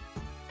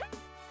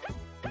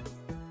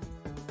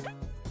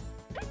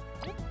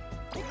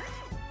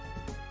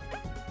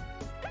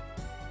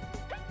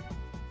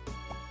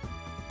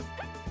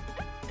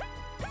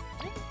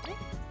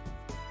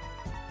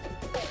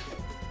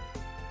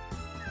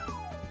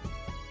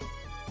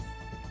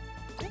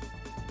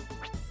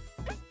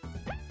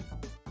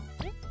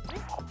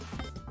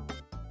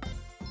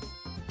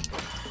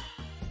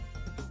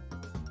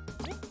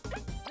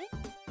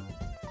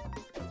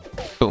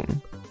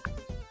 Boom.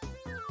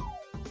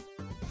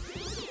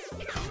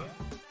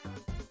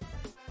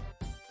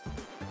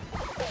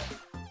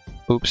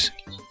 Oops.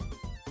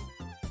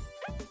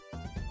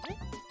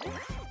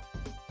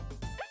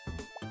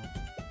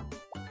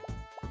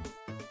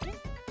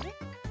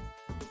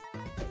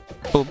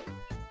 Boop.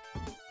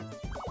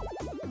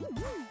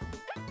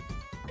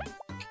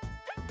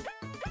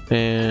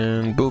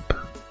 And boop.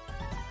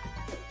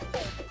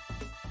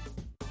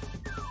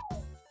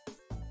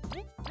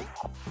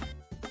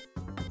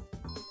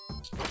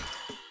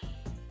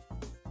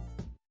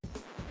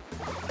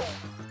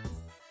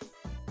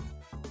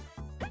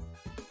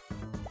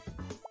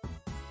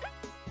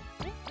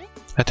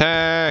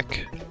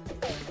 Attack!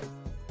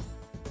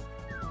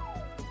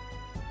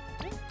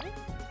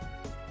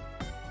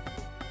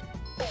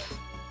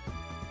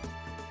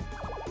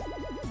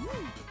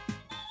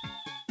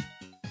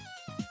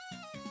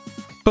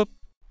 Boop.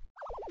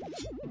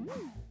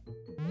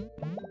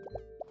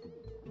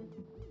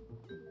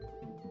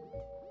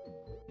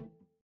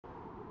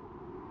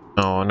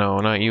 Oh no,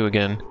 not you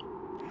again.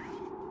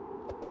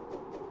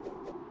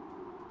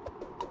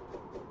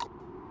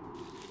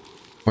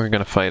 We're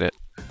gonna fight it.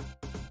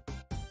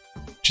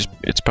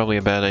 It's probably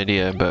a bad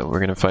idea, but we're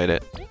gonna fight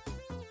it.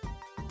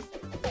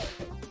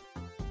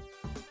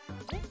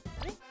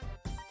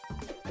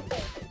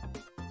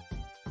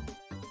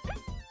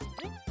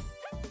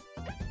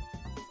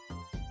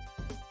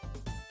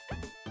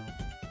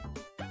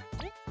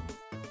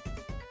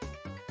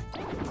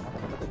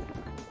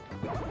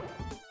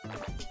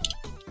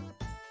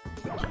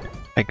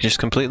 I just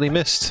completely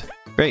missed.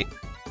 Great.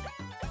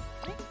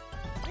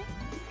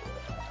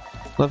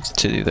 Love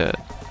to do that.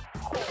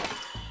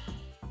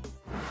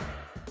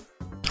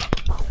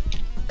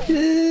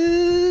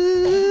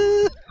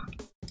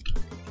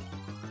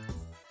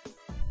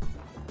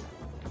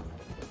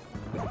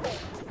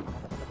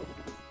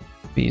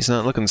 He's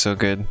not looking so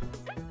good.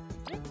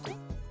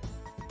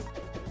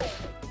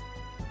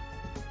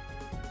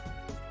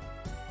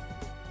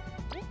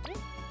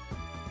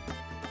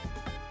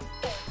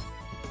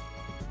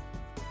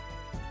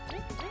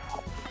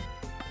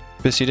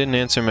 Bis, you didn't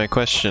answer my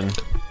question.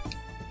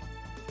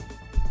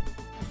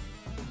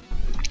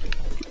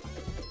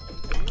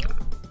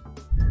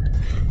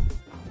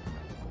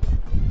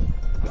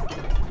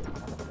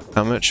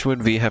 How much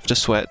would V have to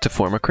sweat to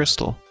form a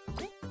crystal?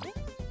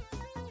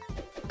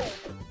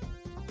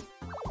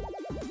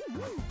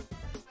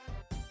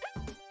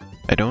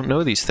 I don't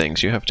know these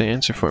things, you have to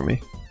answer for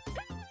me.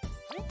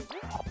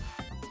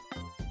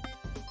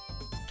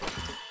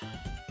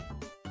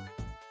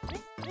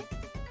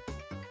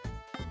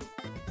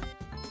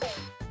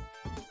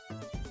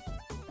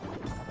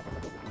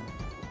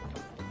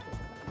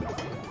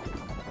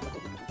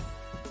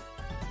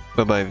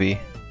 Bye-bye, V.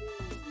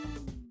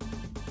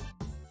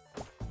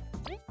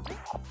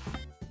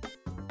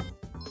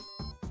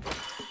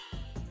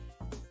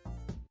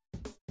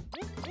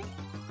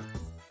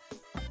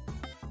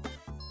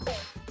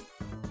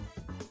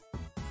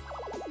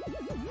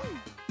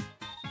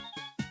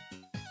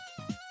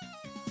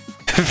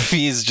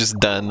 V's just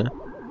done.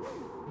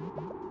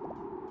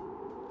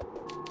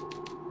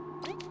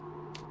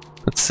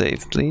 Let's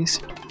save, please.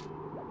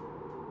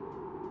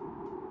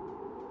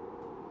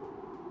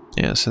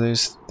 Yeah, so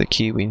there's the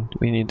key. We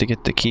need to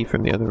get the key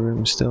from the other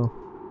room still.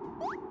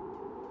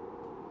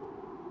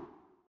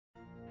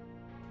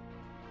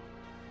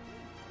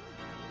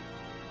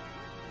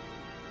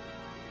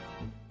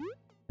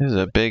 This is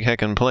a big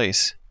heckin'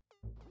 place.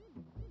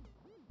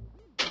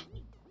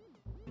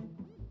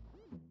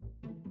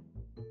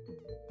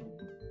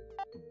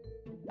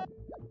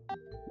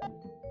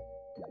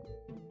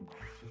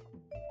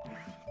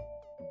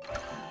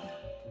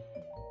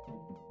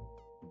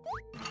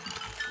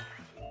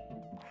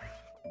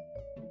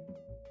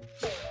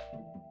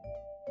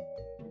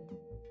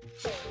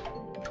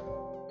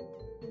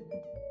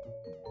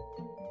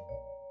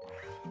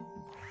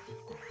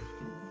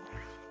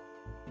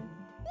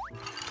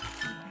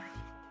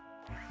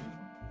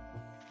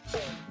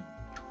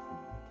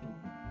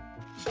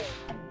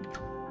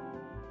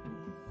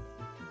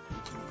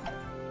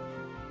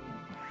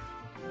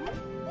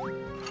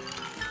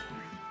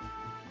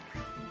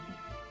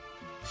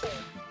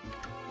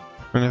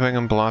 I wonder if I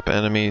can blop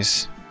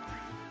enemies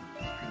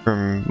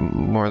from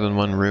more than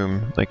one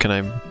room. Like, can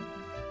I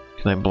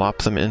blop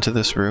them into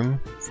this room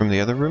from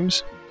the other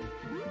rooms?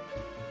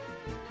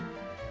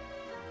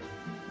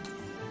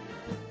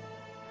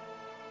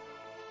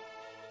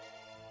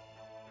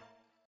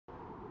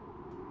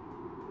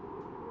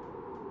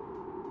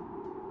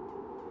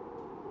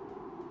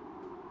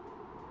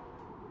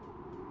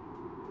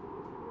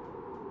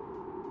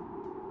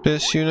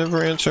 Bis, you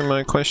never answer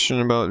my question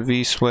about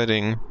V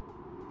sweating.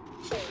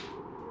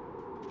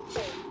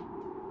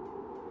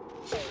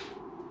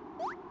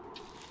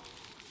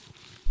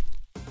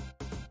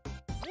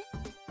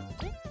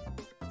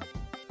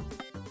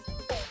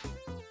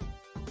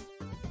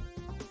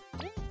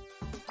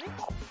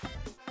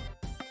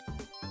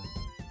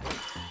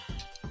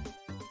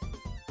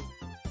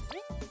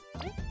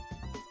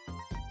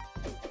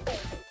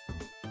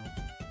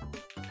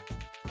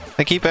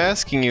 I keep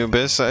asking you,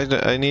 Abyss.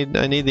 I need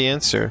the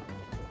answer.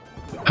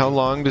 How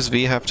long does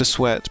V have to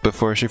sweat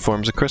before she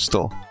forms a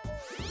crystal?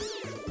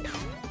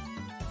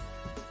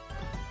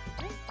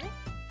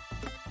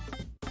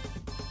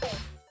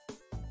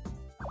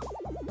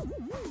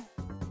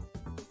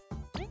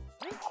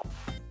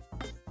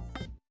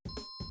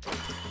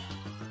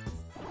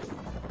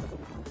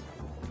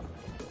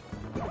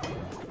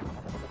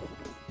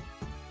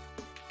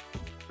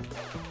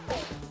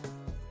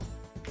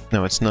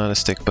 No, it's not a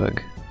stick bug.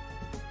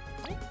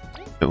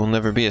 It will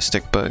never be a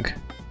stick bug.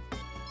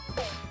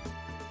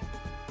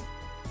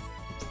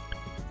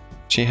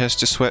 She has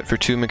to sweat for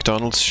 2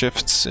 McDonald's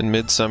shifts in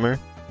midsummer.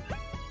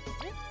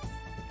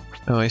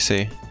 Oh, I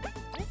see.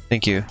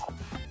 Thank you.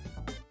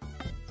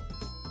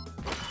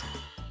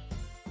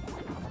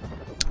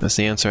 That's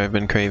the answer I've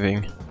been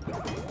craving.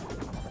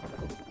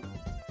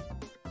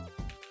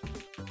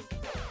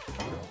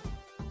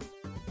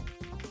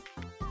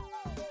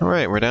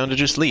 Alright, we're down to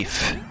just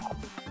Leaf.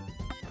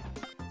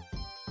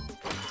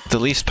 The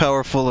least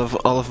powerful of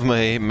all of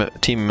my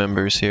team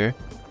members here.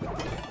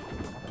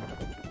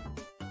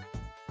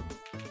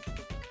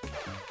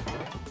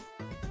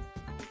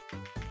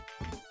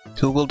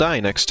 Who will die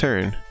next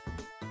turn?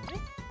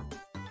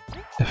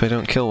 If I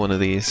don't kill one of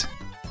these.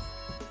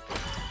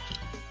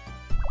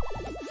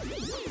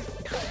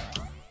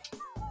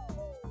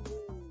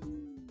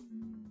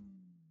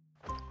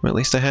 Or at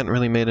least I hadn't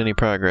really made any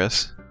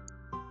progress.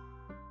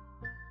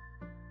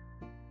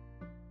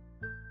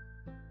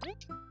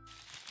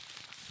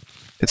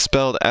 It's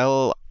spelled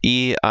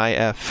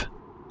L-E-I-F.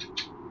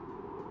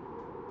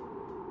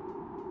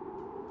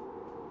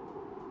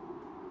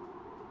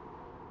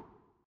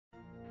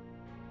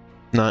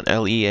 Not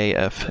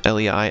L-E-A-F,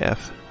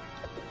 L-E-I-F.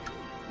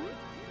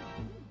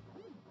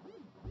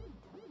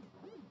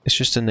 It's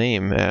just a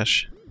name,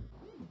 Ash.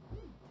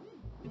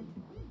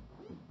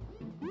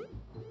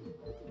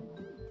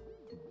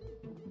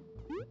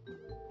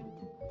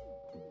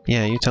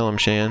 Yeah, you tell him,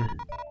 Shan.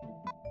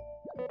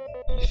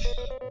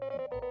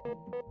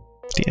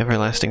 The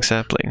everlasting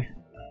sapling.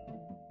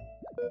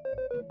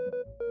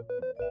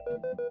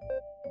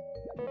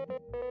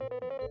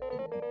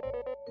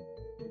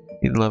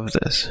 You'd love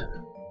this.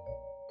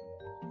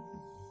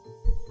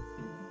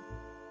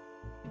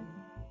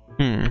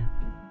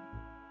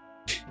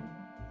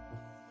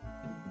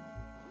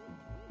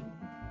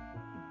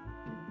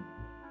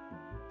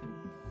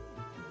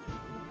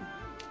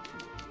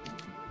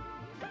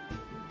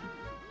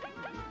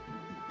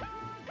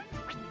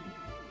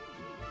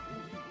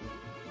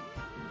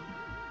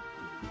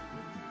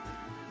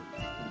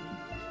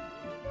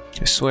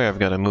 I swear I've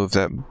got to move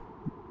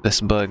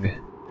this bug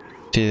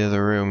to the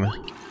other room.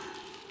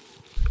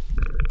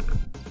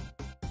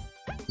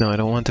 No, I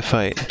don't want to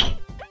fight.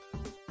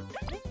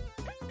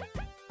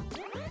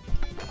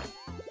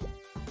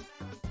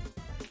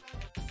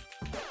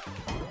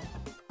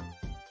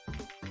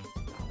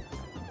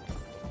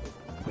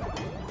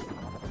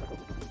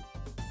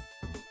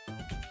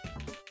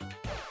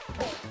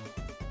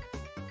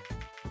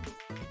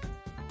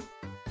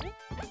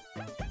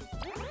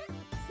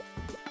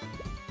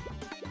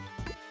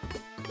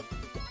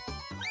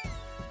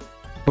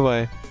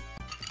 Bye-bye.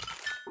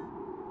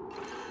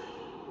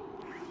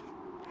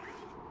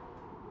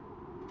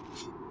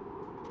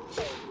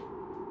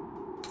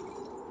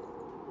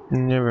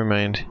 Never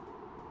mind.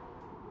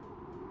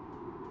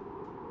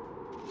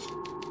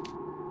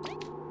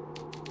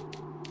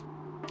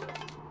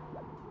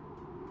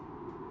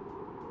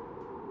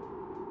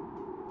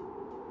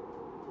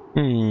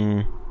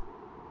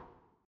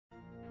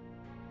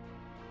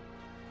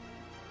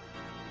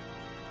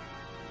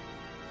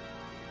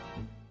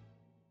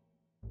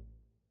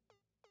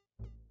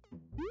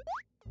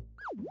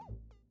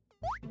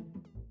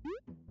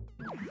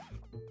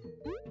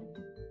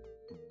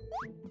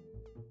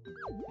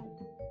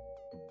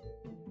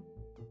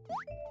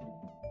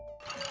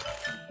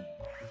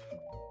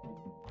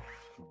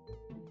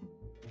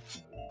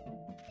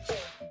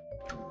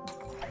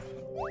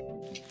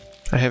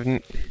 I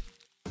haven't...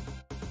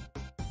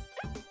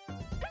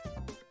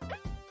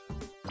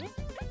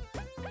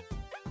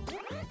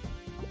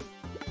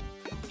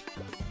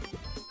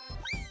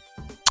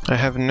 I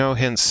have no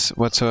hints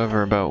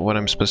whatsoever about what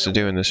I'm supposed to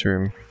do in this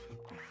room.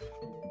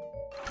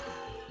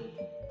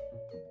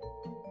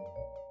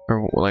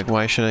 Or, like,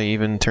 why should I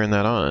even turn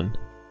that on?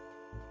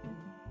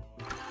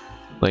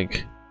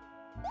 Like...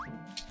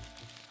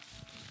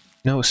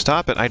 No,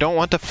 stop it! I don't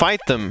want to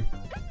fight them!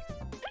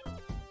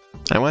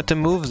 I want to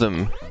move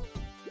them!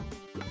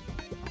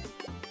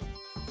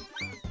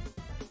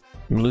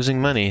 I'm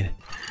losing money.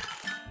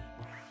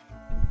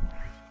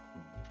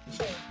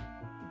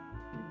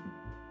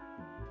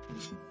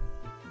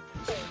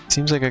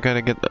 Seems like I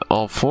gotta get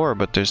all 4,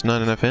 but there's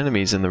not enough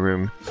enemies in the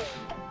room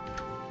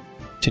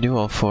to do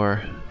all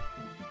 4.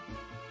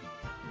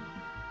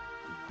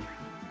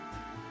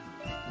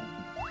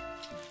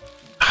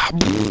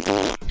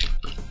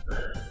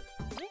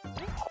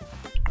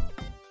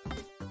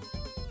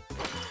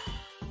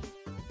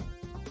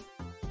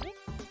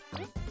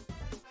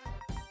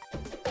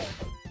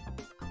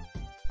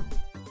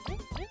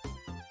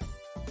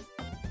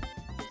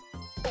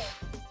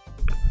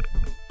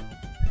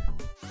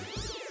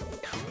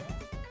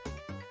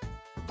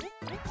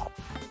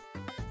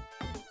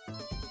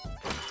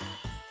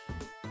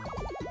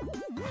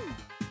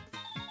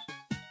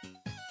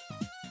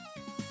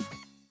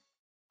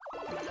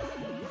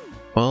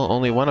 Well,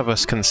 only one of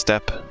us can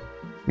step.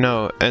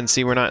 No, and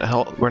see, we're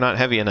not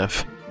heavy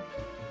enough.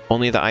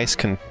 Only the ice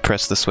can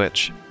press the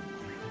switch.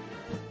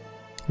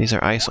 These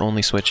are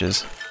ice-only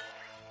switches.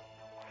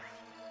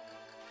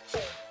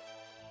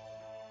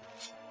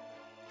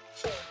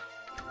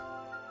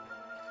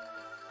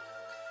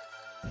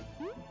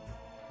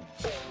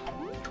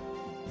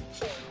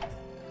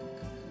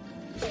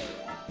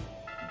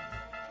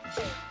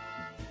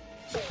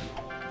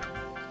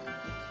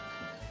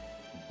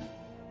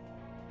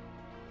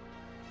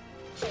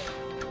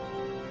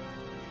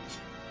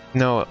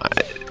 No,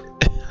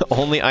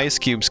 only ice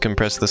cubes can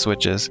press the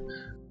switches.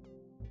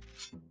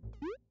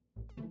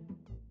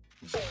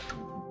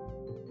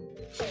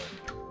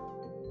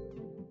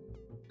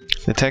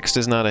 The text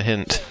is not a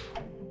hint.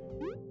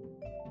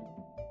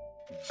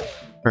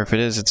 Or if it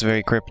is, it's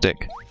very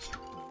cryptic.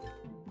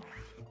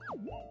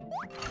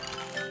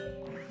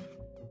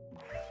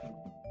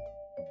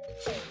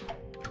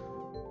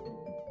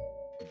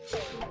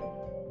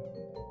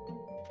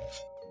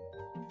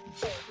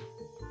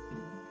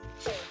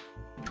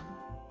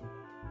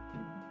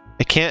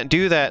 I can't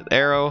do that,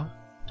 Arrow!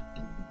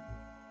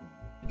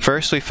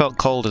 First we felt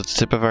cold at the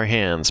tip of our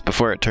hands,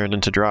 before it turned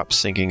into drops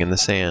sinking in the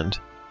sand.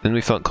 Then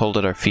we felt cold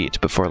at our feet,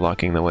 before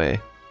locking the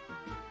way.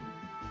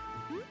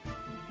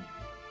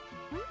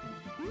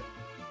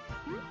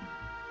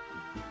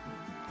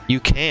 You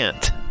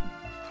can't!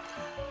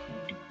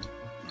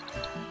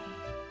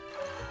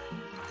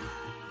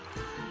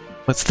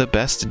 What's the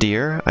best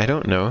deer? I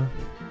don't know.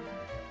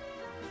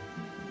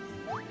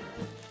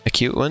 A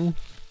cute one?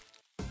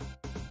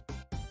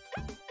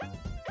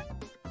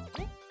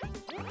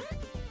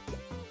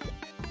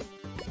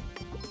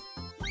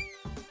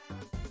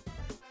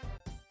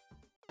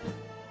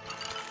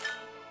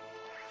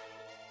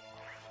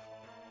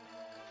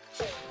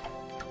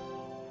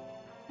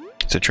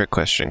 It's a trick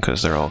question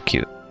because they're all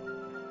cute.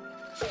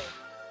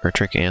 Or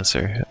trick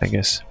answer, I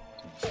guess.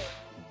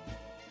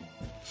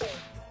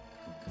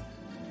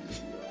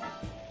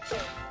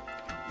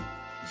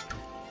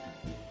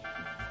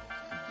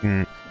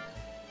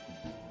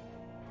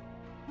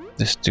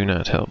 This do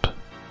not help.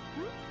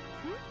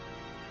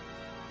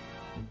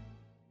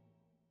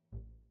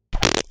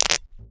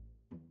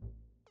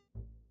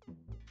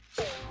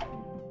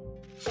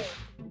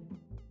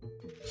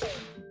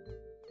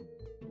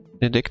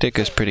 The Dick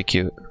is pretty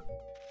cute.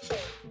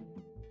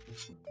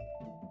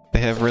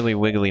 They have really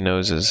wiggly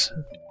noses.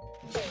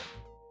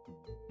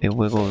 They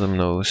wiggle them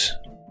nose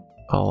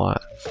a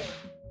lot.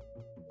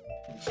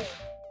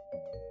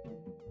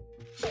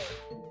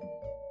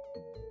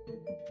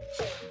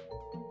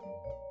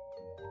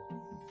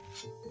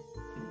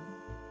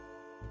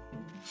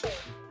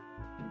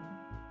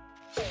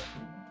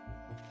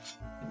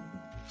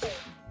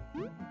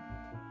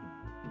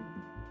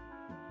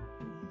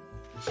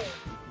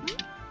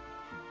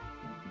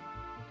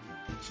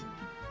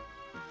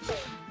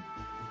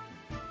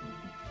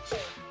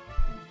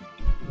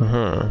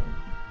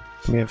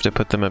 We have to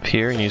put them up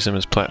here and use them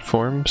as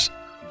platforms.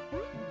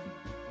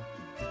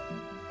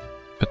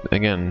 But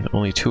again,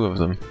 only 2 of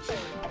them.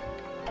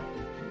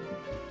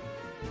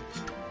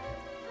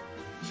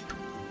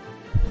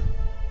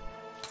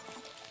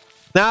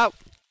 No!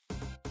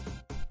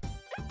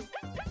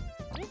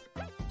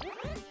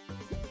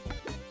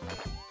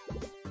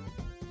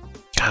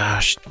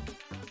 Gosh.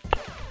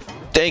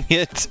 Dang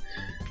it!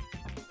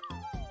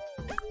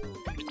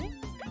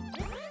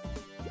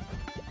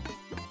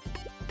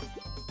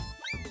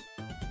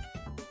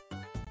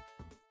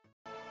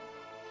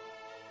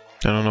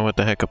 I don't know what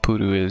the heck a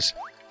poodoo is.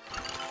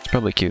 It's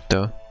probably cute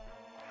though.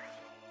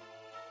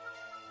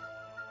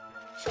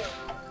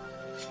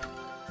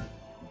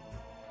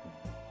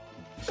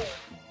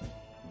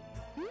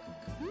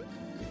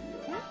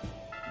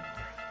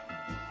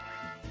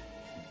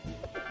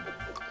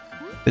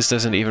 This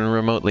doesn't even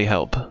remotely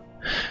help.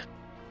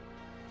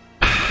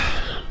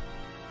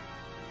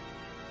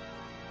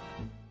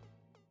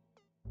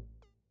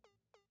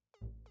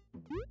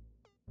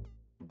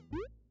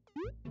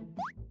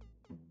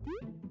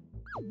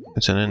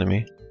 It's an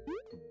enemy.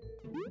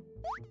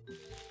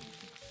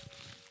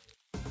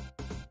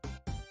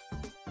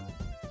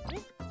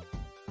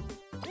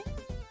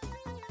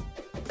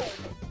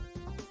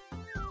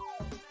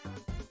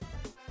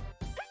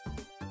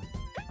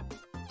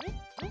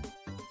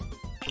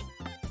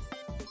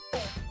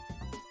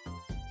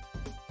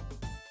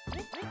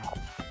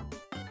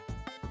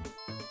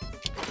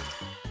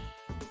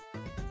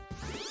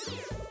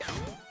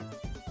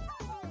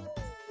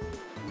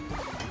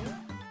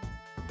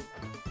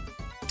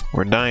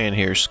 We're dying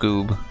here,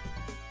 Scoob.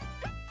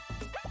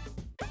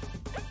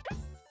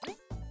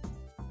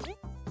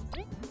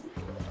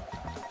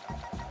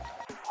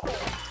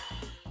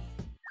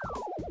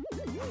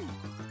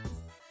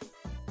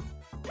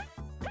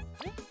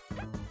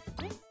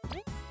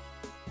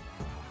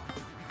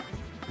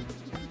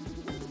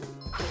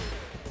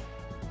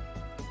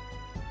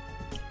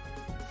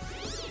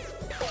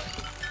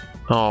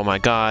 Oh my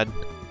god.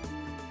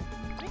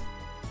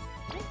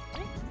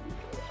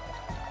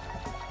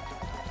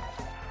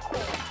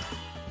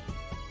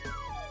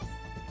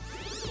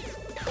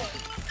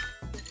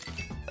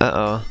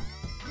 Uh-oh.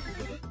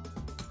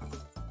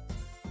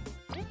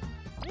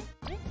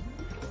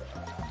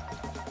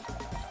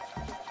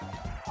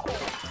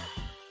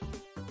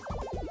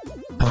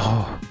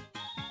 Oh.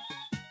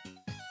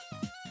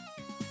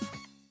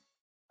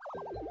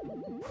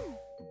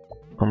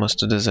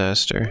 Almost a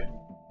disaster.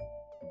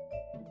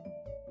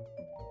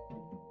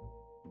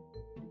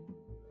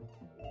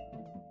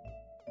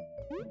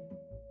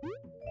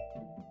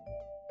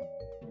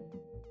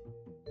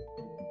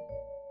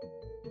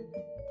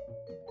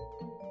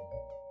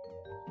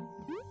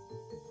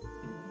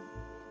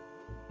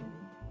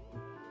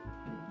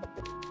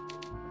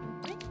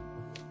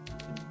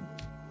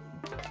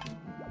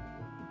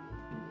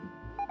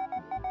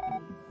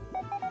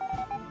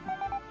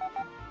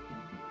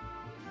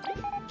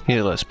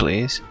 Heal us,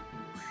 please.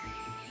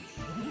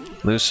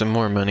 Lose some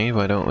more money,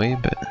 why don't we?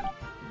 But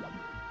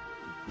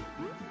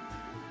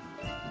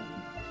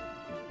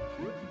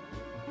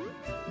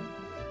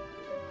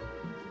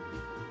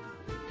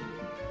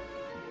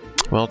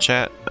well,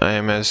 chat,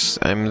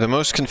 I'm the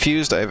most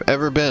confused I've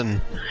ever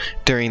been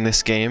during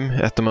this game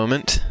at the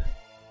moment.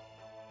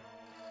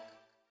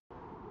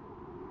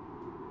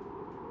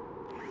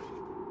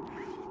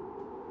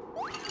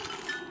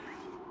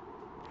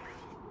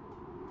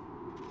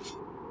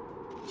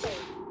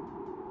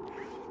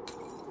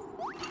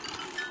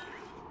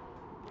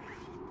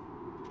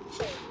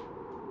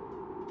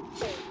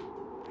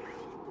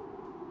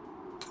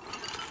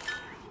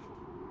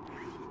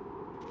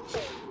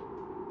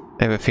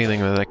 I have a feeling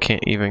that I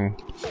can't even...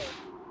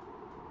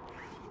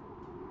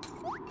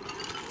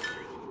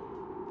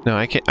 No,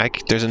 I can't.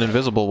 There's an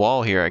invisible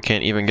wall here. I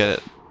can't even get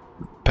it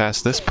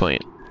past this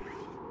point.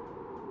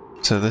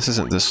 So this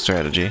isn't the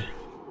strategy.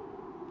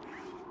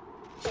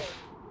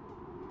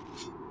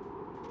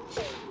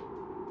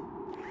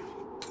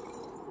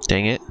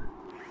 Dang it.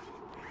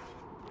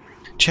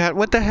 Chat,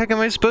 what the heck am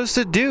I supposed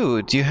to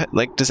do? Do you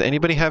does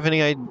anybody have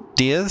any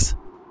ideas?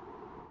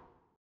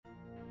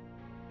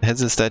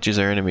 Heads and statues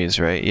are enemies,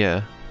 right?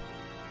 Yeah.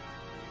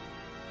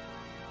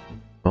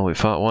 Well, we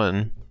fought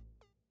one.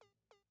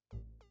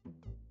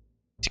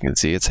 As you can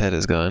see, its head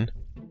is gone.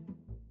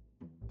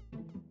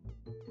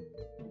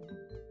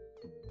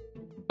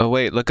 Oh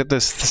wait, look at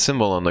this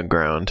symbol on the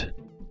ground.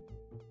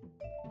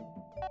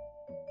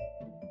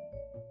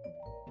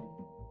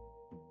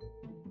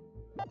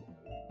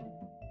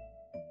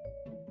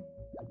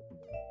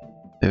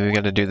 Maybe we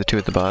gotta do the two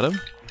at the bottom?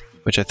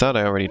 Which I thought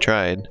I already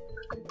tried.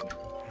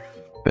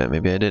 But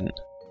maybe I didn't.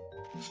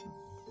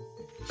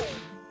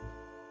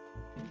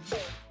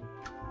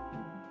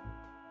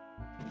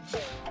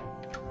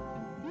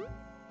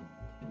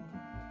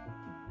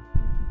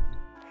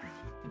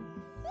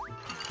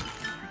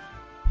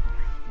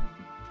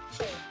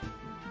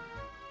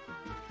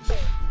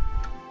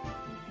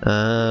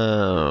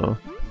 Oh.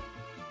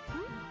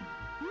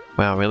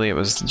 Wow, really? It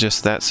was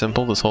just that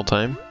simple this whole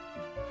time?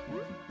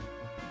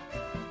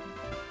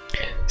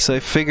 So I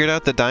figured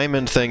out the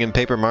diamond thing in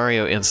Paper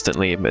Mario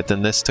instantly, but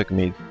then this took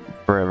me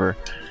forever.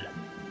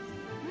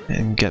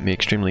 And got me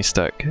extremely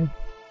stuck.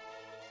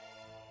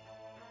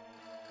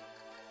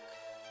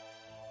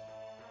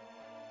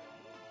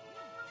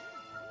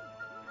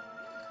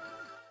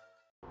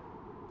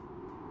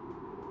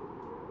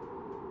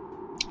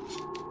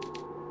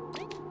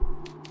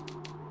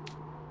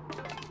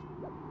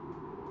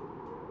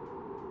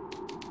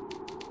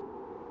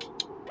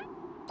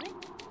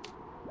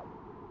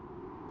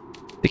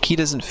 The key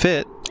doesn't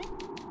fit.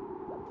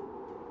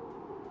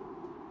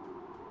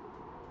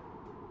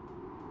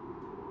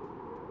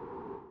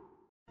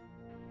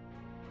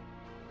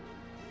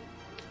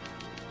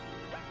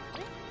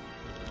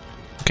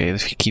 Okay, the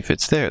key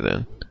fits there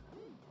then.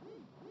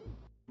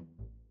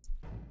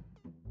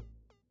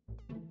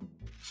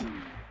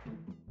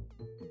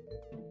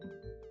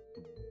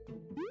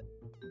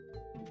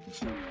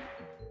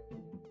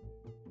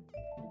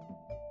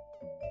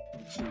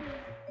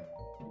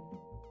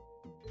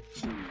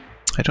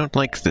 I don't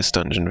like this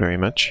dungeon very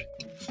much.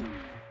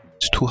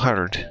 It's too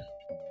hard.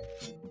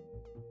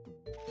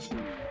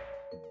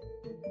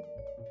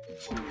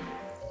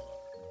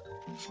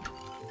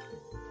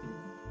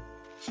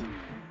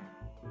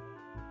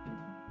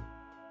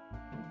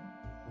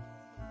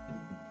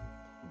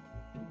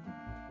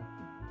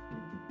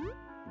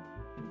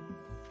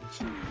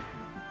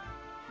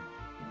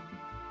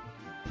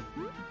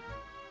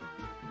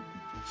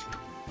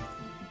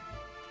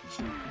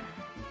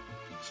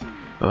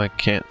 Oh, I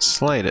can't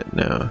slide it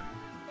now.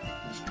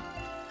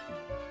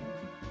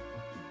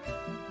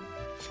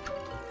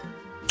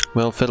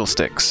 Well,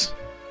 fiddlesticks.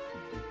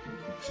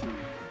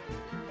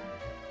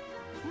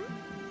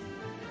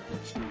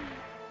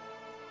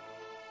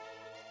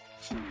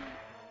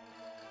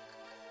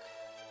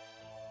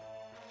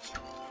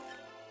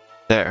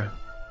 There.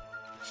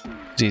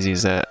 As easy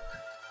as that.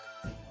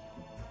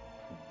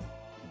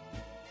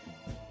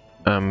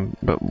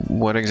 But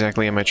what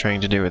exactly am I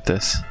trying to do with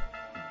this?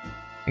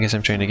 I guess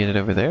I'm trying to get it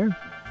over there?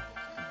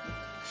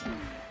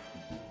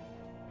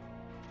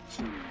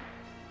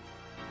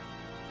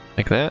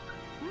 Like that?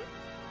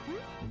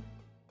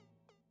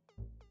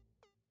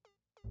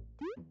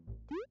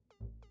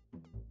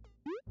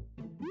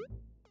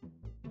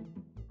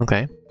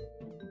 Okay.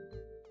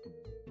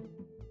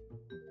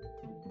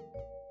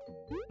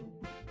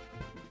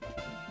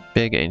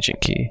 Big ancient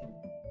key.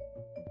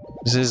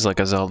 This is like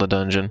a Zelda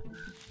dungeon.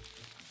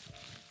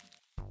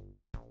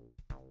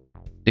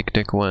 Dick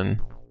Dick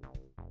 1.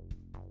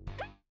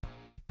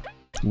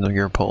 No,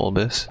 your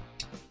bulbous.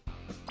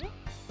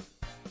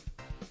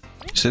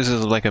 So this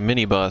is like a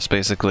mini boss,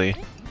 basically,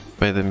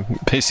 by them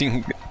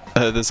basing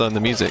this on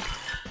the music.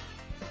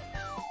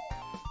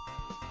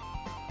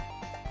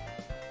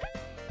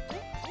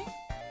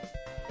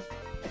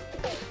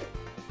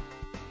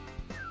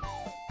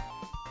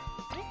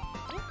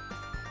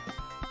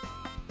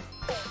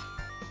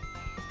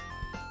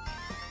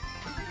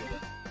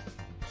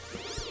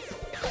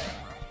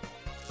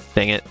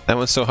 Dang it, that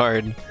was so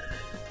hard.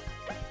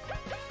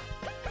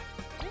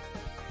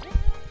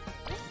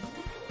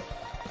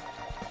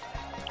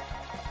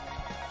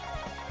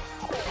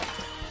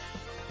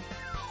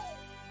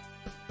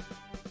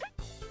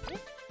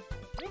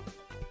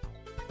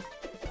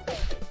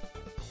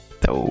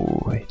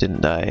 Oh, he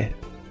didn't die.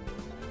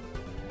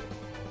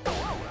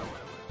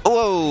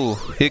 Whoa!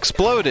 He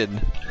exploded!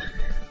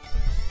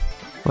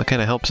 What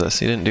kind of helps us?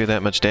 He didn't do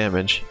that much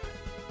damage.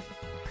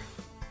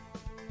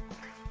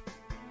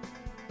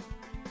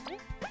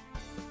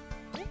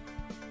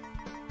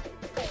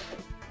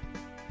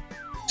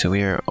 So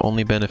we are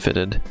only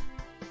benefited.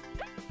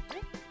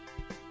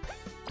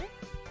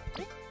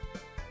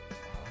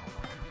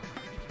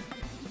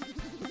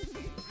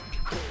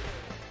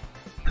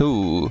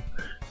 Ooh,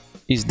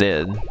 he's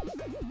dead.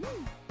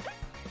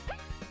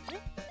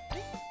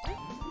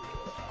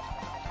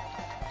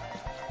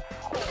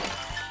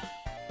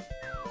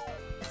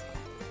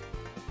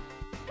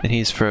 And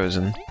he's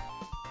frozen.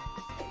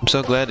 I'm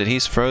so glad that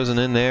he's frozen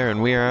in there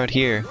and we are out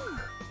here.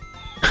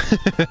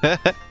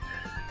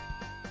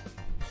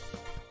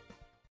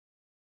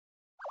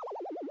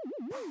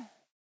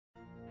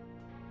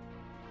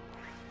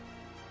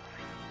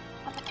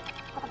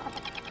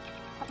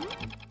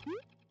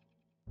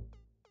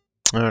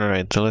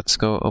 Alright, so let's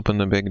go open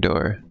the big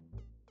door.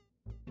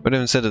 But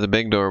instead of the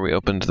big door, we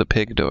opened the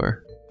pig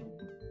door.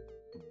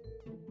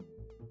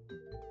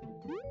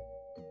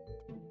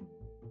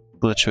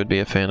 Glitch would be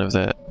a fan of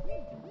that.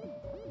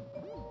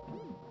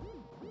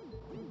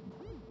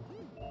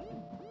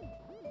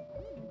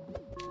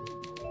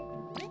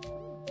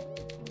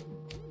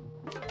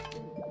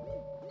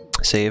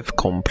 Save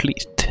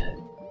complete.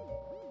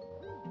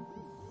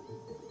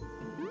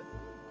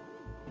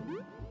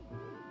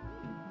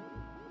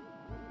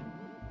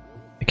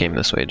 I came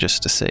this way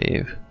just to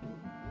save.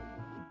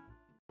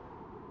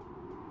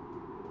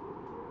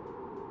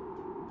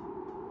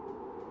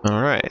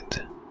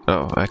 Alright.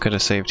 Oh, I could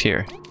have saved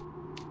here.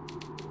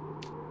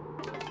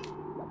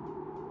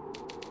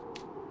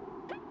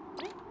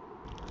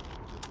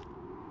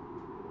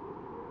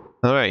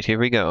 Alright, here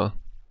we go.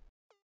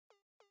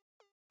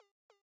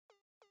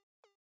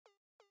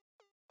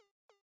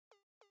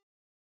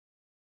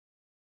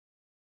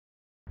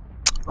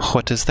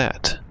 What is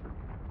that?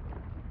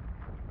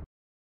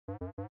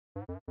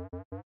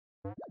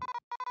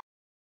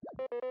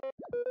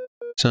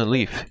 It's not a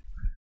leaf.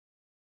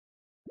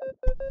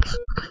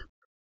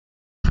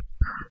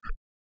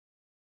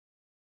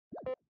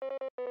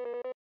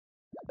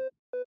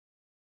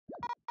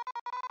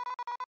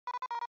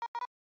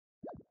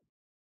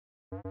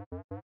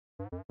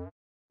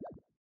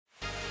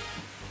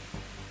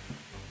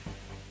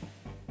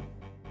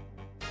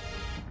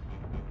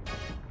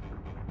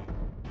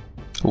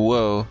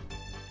 Whoa.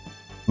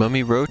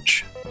 Mummy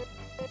roach?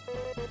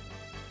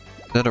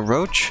 Is that a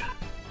roach?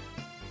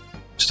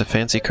 Just a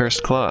fancy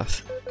cursed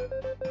cloth.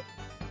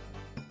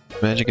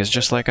 Magic is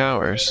just like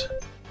ours.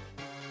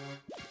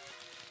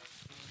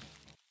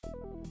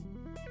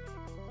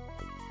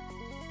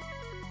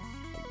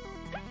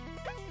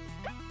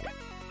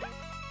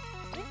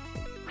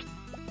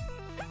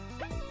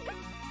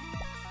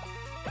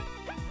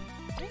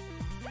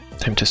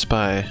 Time to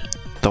spy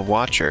the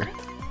Watcher.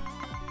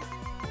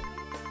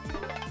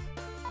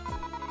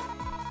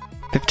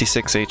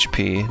 56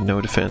 HP,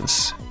 no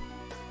defense.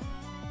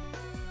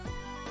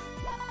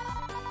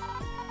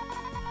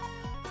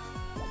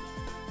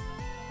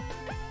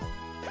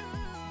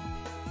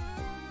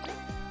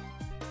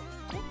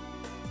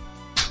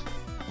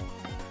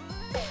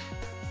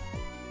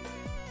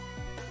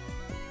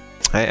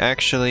 I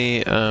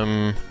actually,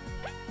 I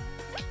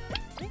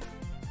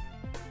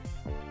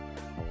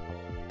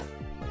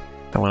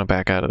want to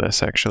back out of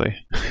this,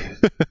 actually.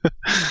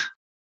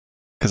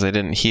 Because I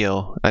didn't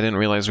heal. I didn't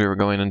realize we were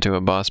going into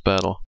a boss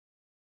battle.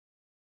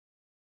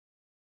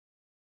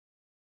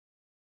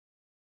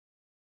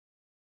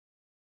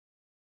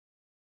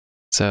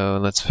 So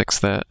let's fix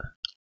that.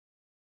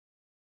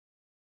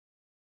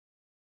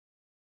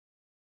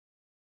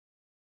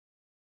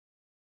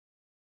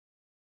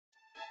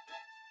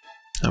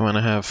 I want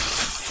to have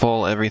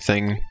full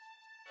everything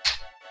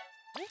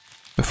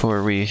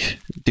before we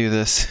do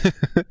this.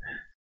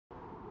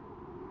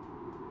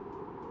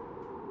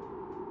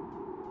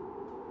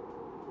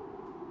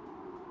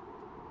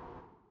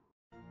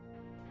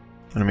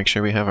 Wanna make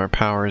sure we have our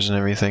powers and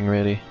everything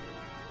ready.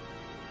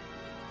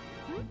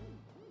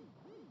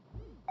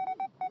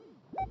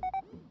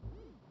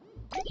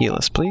 Heal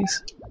us,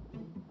 please.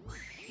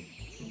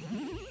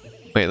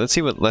 Wait, let's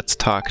see what Let's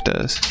Talk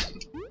does.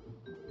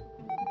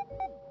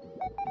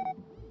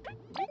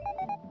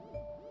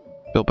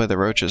 Built by the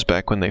roaches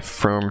back when they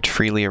roamed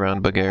freely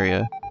around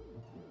Bulgaria.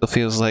 It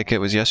feels like it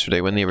was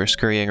yesterday when they were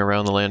scurrying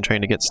around the land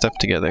trying to get stuff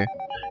together.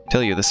 I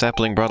tell you, the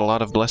sapling brought a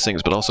lot of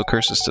blessings, but also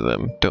curses to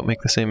them. Don't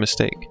make the same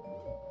mistake.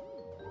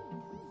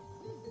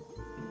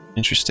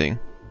 Interesting.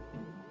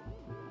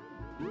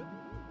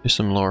 Here's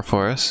some lore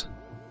for us.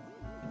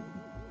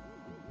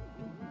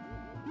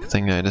 Good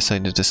thing I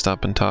decided to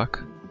stop and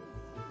talk.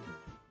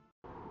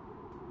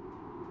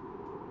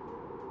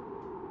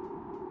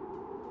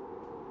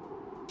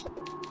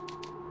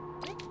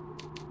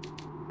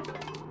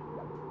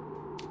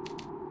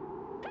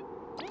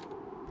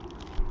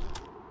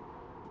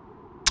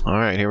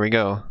 Alright, here we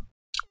go.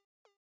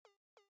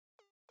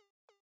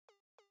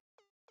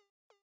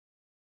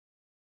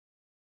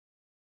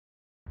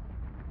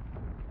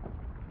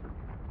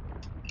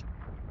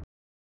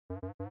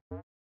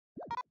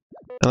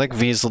 I like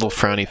V's little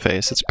frowny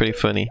face, it's pretty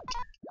funny.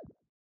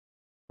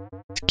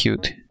 It's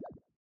cute.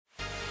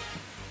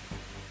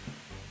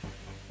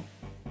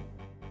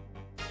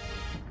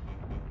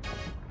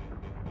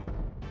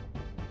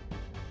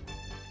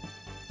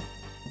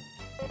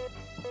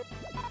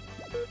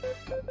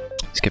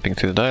 Skipping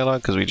through the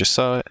dialogue because we just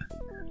saw it.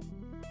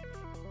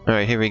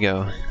 Alright, here we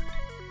go.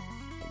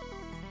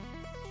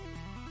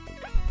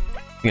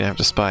 We're gonna have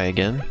to spy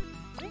again.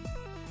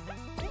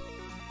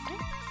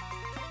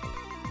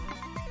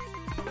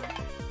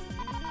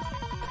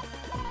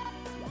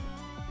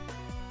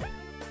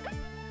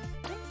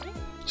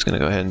 Just gonna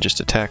go ahead and just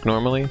attack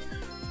normally.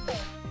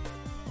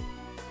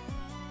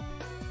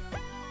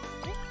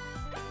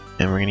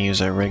 And we're gonna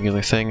use our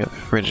regular thing of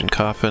Frigid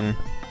Coffin.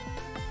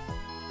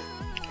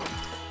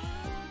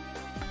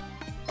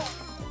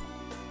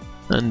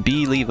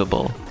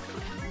 Unbelievable.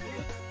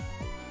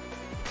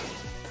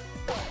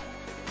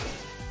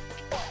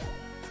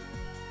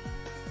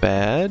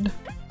 Bad.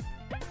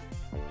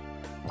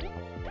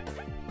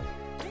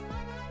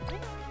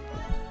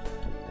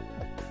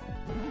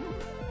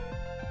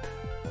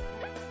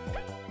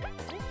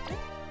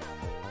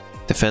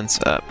 Defense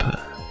up.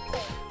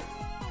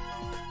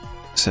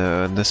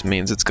 So this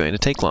means it's going to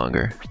take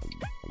longer.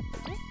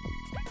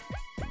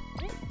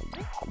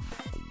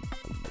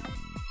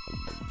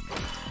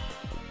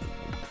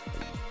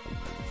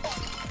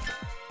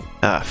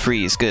 Ah,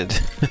 freeze, good.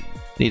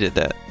 Needed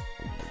that.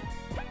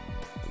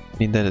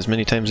 Need that as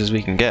many times as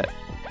we can get.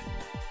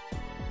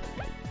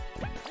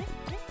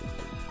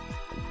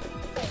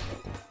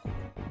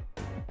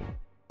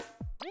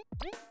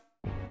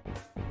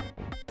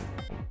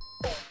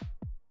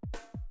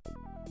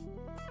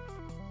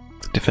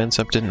 Defense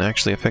up didn't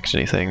actually affect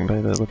anything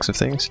by the looks of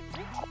things.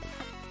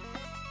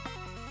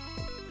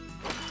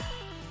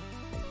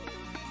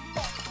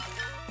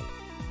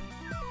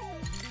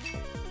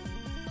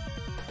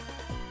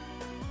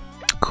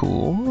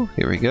 Cool,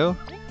 here we go.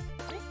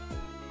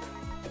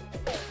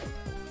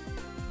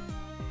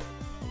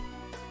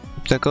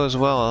 If that goes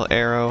well, I'll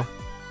arrow.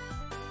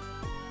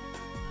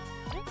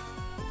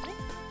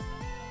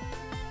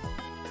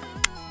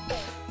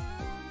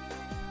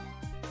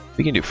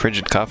 We can do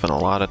Frigid Coffin a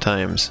lot of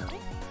times.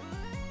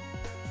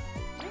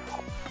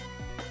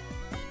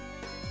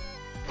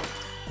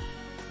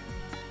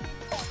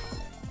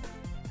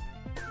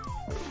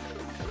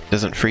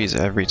 Doesn't freeze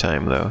every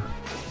time though.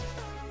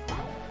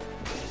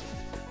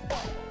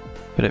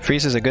 But it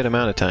freezes a good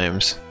amount of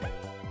times,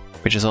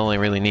 which is all I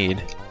really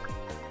need.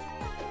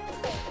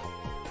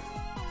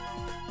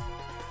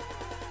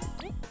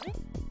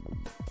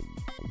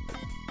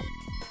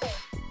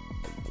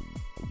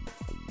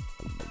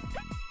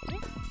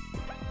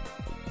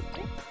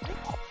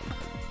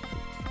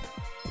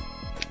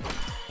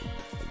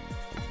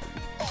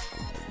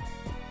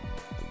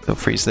 No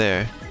freeze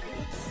there.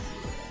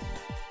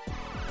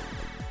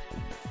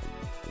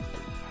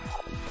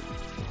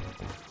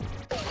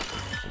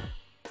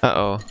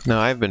 Uh-oh, no,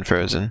 I've been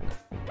frozen.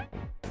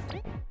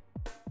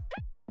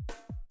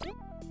 I'm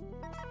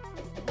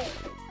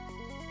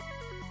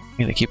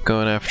gonna keep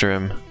going after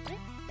him.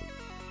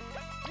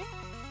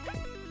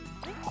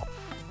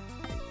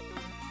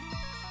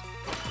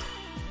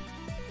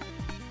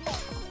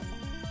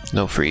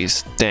 No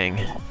freeze. Dang.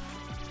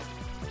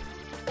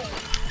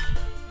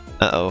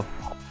 Uh-oh.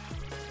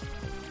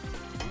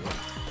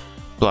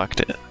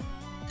 Blocked it.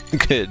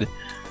 Good.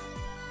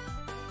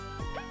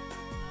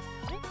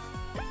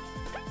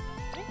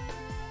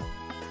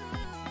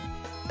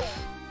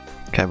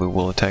 Kabu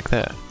will attack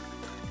that.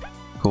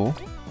 Cool.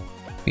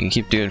 We can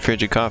keep doing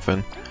Frigid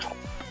Coffin.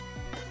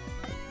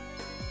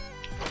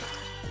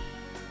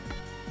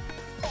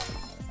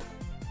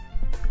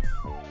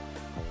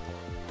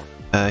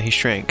 He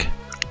shrank.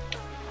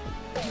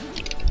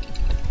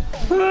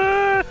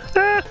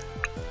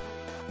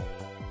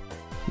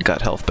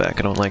 Got health back,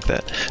 I don't like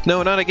that.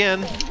 No, not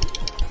again!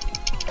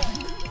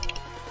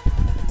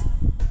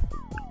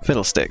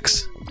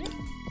 Fiddlesticks.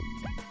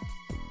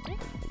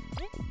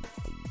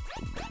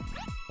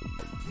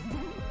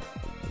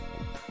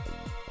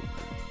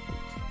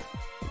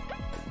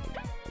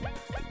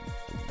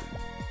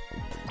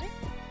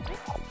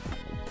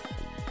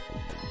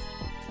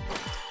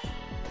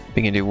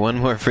 We can do one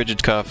more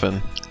frigid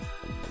coffin.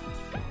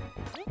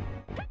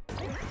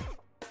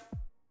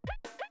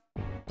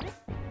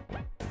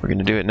 We're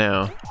gonna do it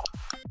now.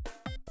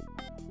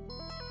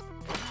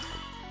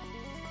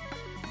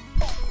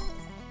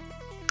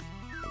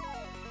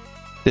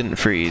 Didn't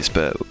freeze,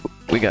 but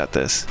we got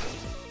this.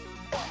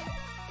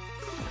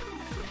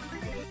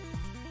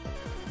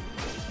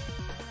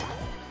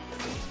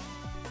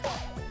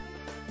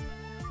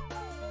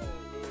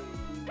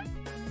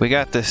 We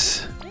got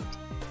this.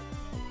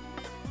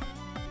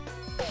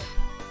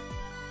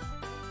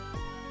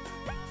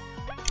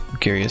 I'm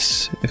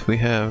curious if we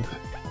have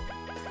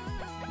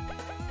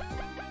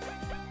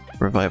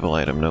revival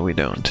item. No, we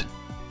don't.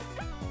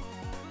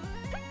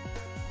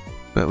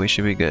 But we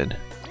should be good.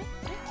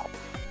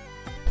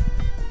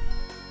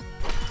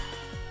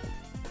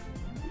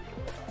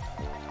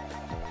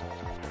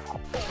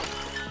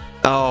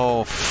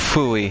 Oh,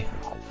 phooey.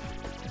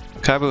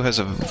 Kabu has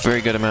a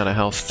very good amount of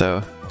health,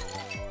 though.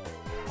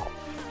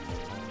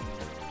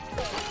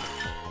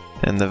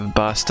 And the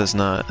boss does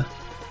not.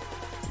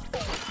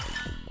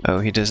 Oh,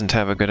 he doesn't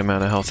have a good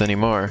amount of health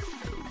anymore.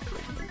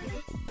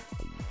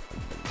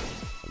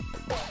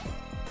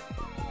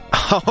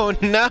 Oh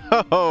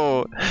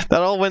no!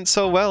 That all went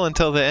so well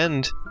until the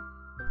end.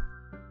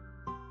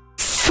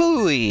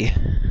 Phooey!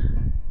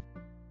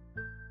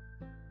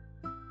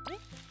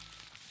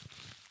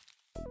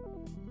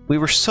 We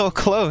were so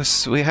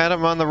close! We had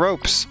him on the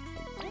ropes!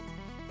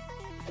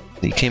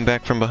 He came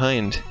back from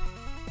behind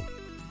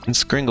and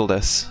scringled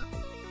us.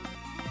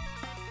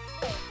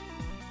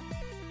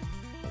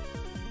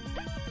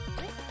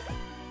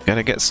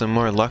 Gotta get some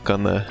more luck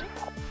on the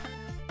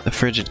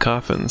frigid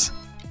coffins.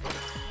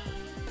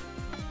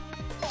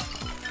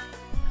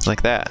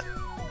 Like that.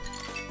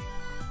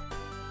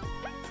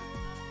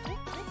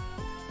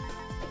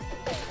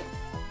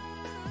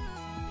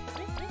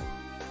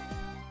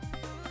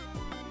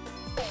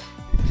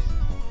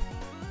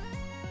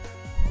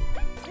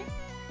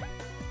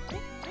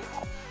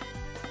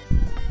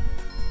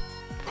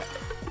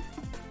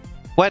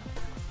 What?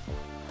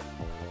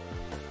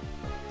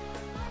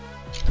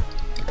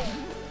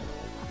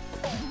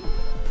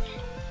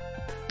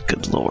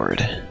 Good lord.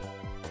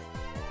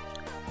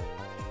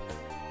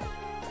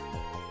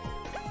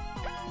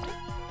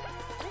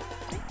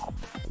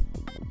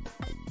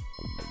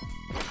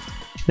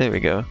 There we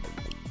go.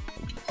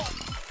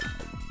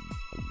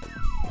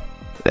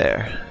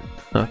 There.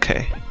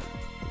 Okay.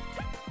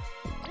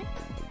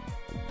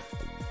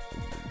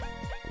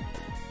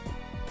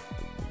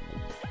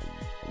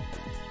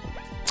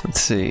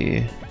 Let's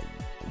see.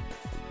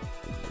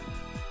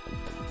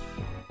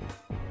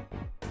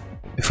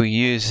 If we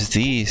use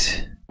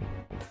these,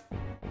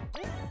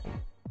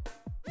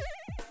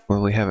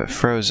 well, we have it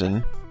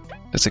frozen.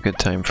 That's a good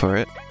time for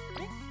it.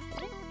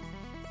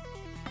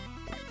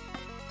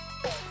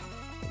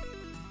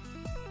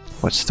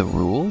 What's the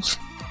rules?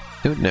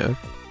 Don't know.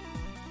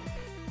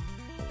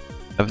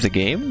 Of the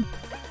game?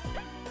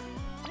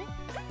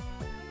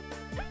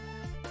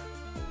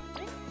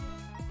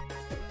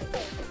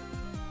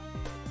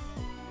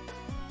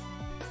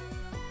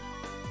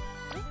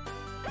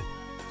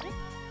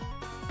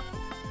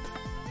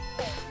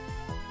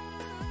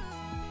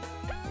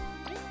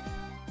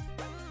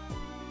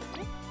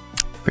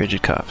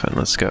 Frigid coffin,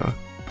 let's go.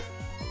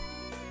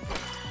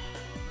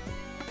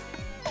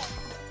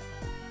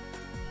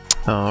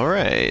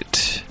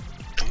 Alright.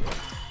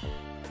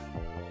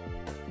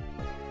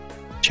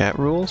 Chat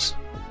rules?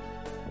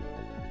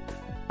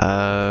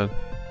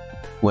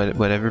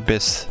 Whatever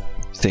Biss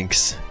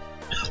thinks,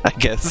 I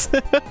guess.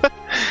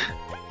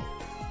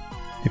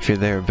 If you're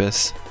there,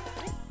 Biss.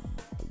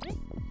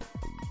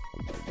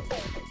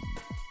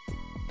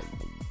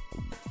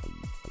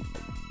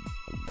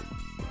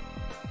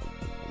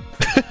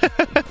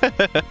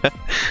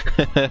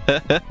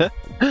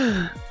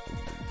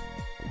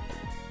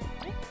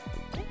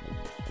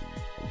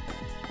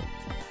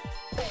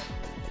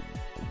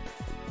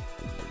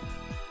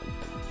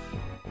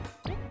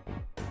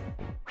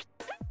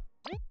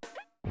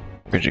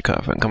 Frigid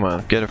coffin, come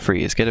on, get a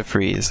freeze, get a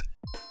freeze.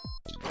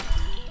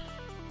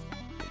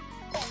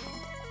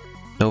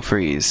 No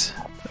freeze.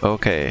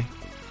 Okay.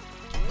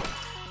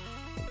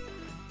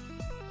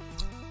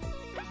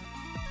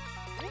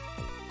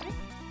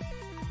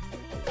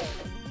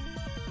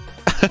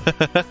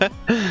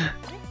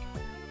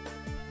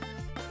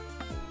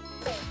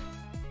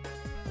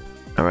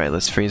 Alright,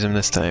 let's freeze him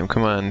this time,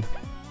 come on.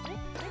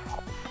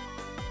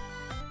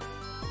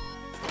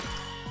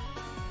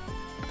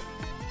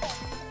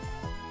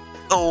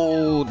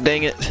 Oh,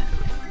 dang it.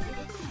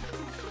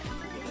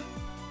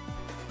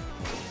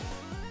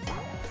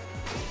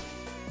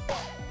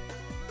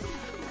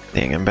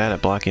 Dang, I'm bad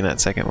at blocking that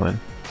second one.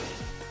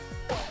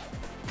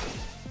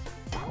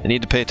 I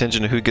need to pay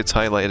attention to who gets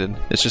highlighted.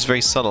 It's just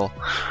very subtle.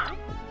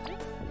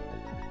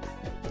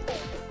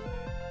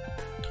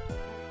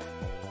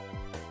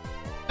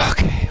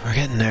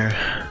 getting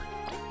there.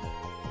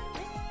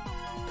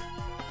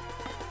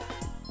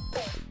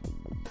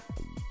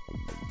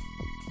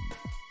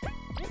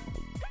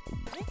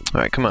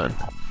 Alright, come on.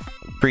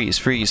 Freeze,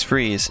 freeze,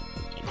 freeze.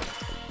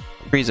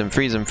 Freeze him,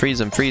 freeze him, freeze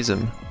him, freeze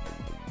him.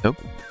 Nope.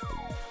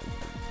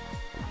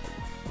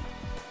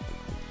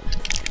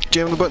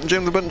 Jam the button,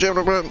 jam the button, jam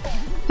the button!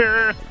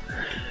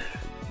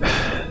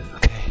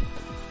 Okay.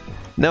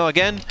 No,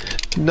 again?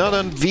 Not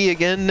on V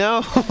again,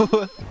 no!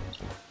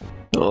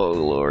 Oh,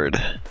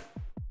 Lord.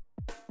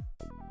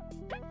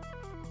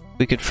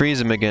 We could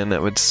freeze him again,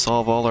 that would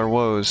solve all our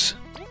woes.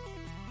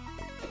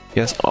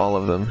 Yes, all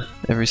of them.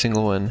 Every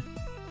single one.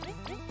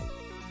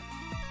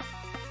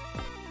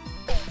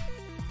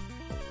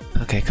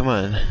 Okay, come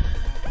on.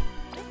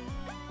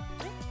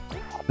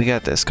 We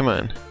got this, come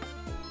on.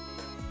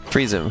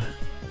 Freeze him.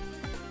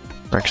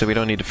 Or actually, we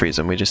don't need to freeze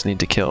him, we just need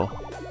to kill.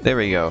 There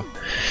we go.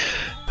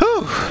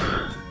 Whew!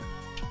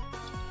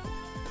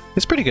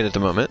 It's pretty good at the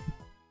moment.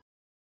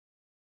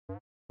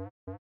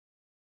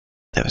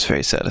 That was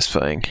very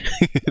satisfying.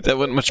 That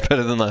went much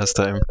better than last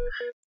time.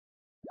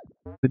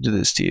 Who did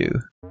this to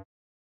you?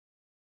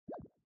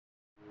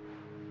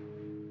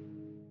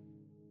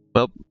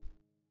 Well,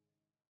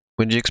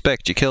 what did you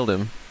expect? You killed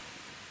him.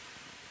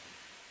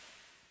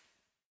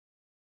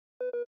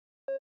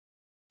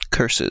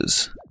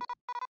 Curses.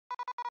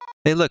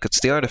 Hey look, it's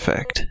the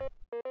artifact.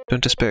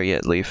 Don't despair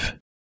yet, Leaf.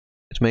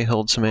 It may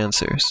hold some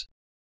answers.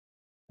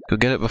 Go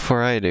get it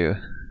before I do.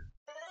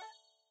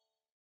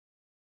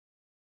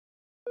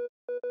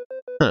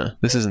 Huh,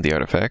 this isn't the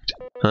artifact.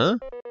 Huh?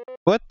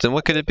 What? Then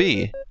what could it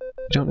be?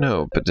 I don't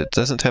know, but it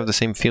doesn't have the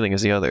same feeling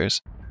as the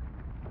others.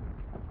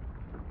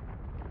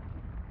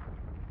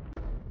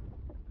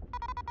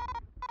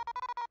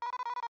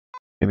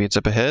 Maybe it's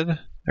up ahead?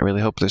 I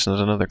really hope there's not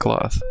another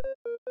cloth.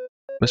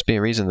 Must be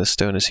a reason this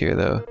stone is here,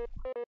 though.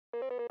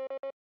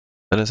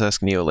 Let us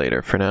ask Neo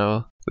later. For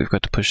now, we've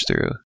got to push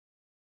through.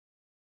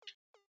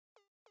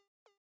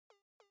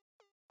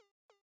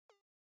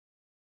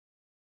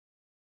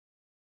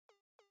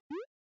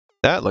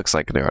 That looks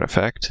like the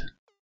artifact.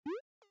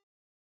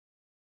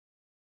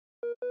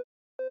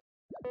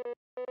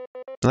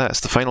 That's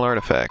the final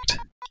artifact.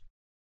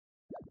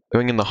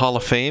 Going in the Hall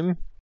of Fame?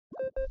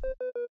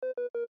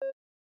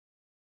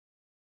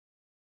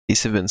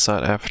 These have been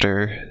sought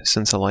after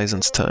since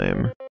Elizen's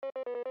time.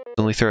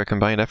 Only through our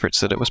combined efforts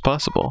that it was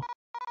possible.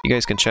 You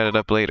guys can chat it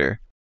up later.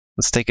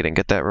 Let's take it and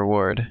get that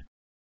reward.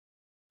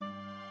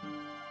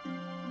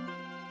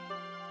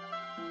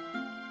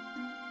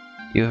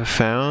 You have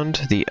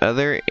found the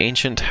other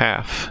ancient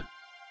half.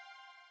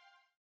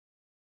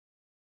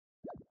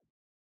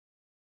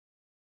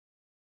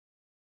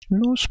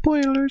 No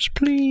spoilers,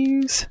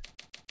 please.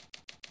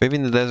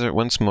 Braving the desert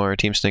once more,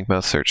 Team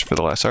Snakemouse searched for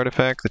the last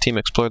artifact. The team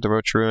explored the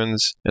Roach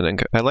ruins, and then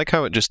I like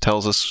how it just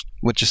tells us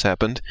what just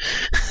happened.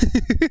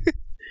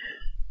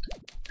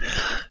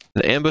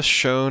 An ambush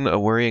shone a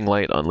worrying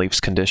light on Leaf's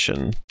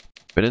condition,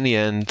 but in the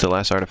end, the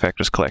last artifact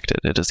was collected.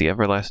 It is the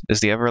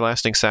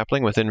everlasting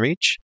sapling within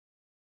reach.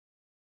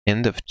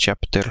 End of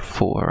chapter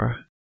 4.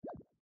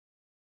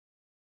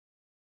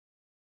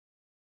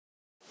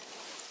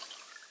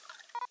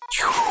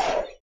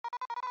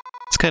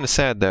 It's kind of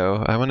sad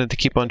though. I wanted to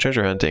keep on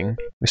treasure hunting.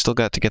 We still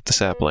got to get the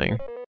sapling.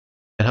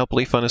 And help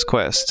Leaf on his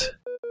quest.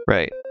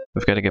 Right.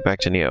 We've got to get back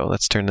to Neo.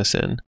 Let's turn this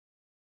in.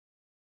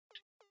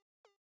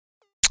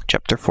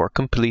 Chapter 4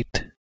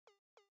 complete.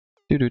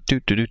 Do do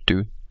do do do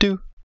do do.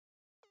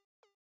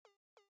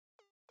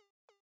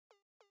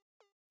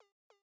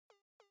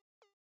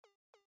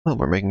 Well,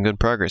 we're making good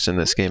progress in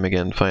this game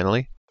again,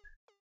 finally.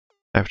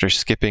 After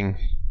skipping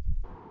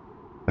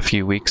a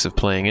few weeks of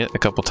playing it a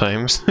couple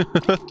times.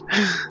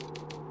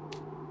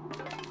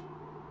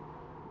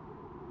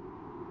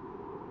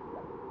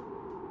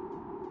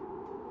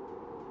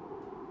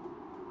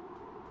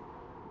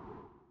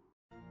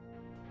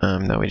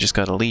 Now we just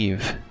gotta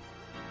leave.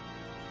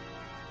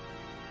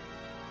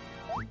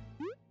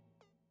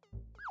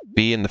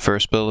 B in the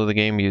first build of the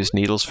game used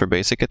needles for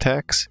basic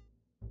attacks.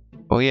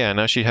 Oh yeah,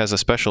 now she has a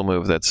special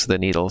move that's the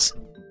needles.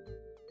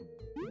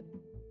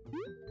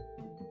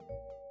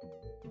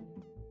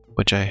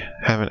 Which I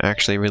haven't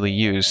actually really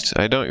used.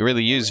 I don't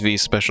really use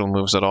V's special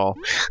moves at all.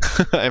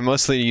 I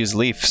mostly use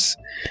Leaf's,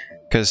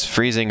 because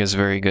freezing is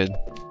very good.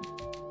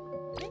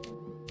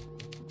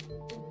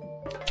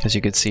 As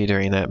you could see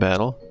during that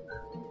battle.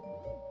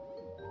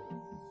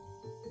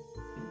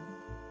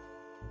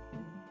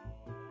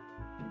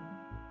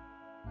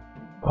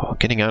 Oh,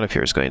 getting out of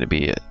here is going to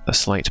be a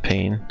slight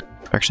pain.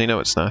 Actually, no,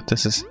 it's not.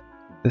 This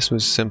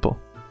was simple.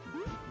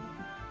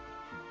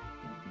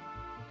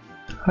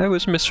 I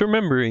was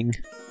misremembering.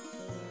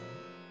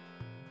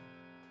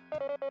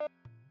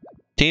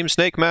 Team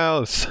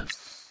Snakemouth!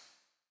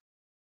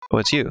 Oh,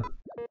 it's you.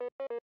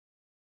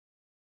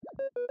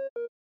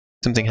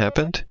 Something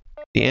happened?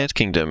 The Ant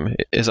Kingdom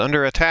is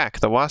under attack.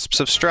 The wasps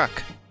have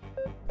struck.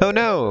 Oh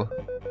no!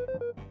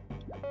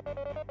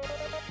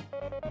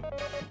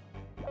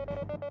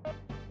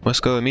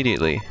 Must go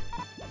immediately.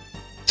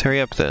 Let's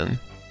hurry up then.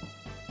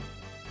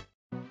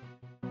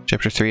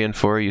 Chapter 3 and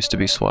 4 used to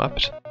be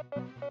swapped.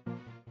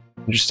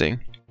 Interesting.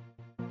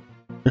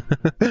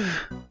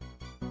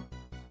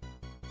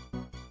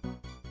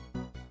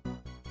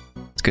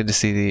 It's good to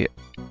see the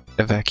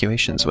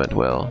evacuations went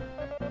well.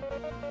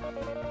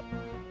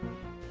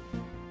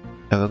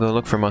 I will go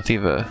look for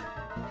Mothiva.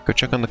 Go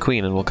check on the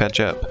Queen and we'll catch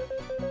up. Are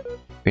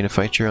you gonna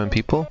fight your own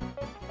people?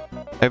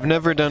 I've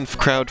never done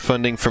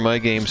crowdfunding for my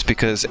games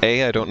because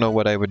A, I don't know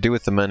what I would do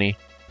with the money.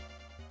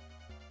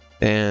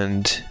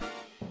 And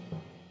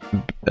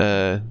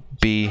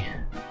B,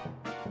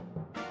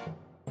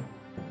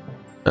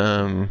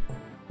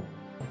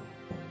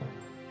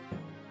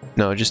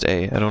 no, just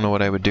A. I don't know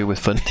what I would do with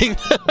funding.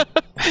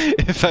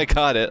 If I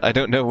got it, I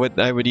don't know what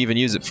I would even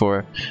use it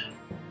for.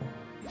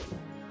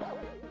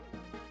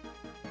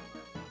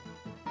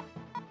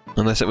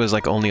 Unless it was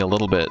like only a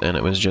little bit and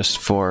it was just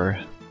for,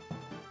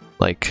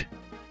 like,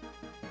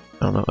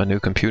 I don't know, a new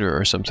computer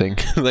or something.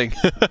 Like,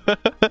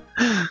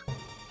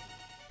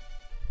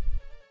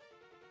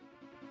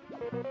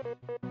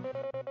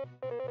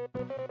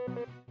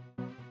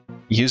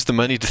 use the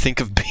money to think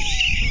of B.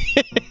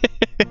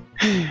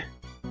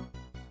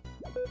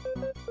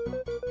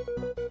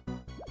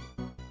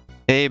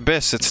 Hey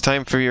Biss, it's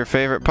time for your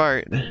favorite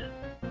part.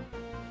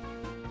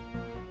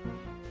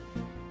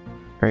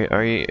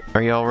 Are you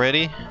all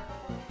ready?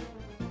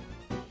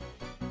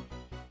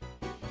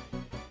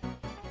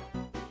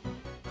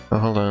 Oh,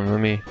 hold on, let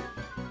me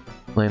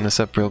line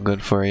this up real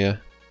good for you.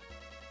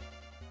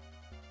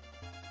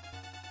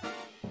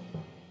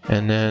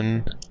 And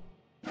then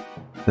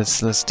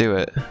let's do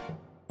it.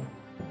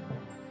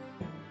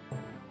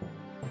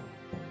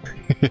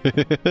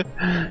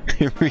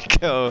 Here we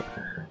go.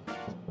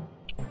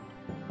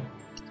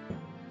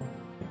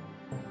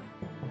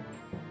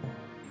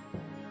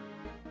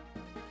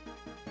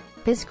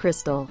 Piss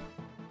crystal.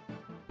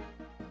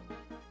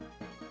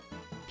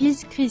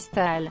 Piss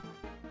crystal.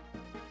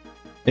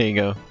 There you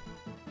go.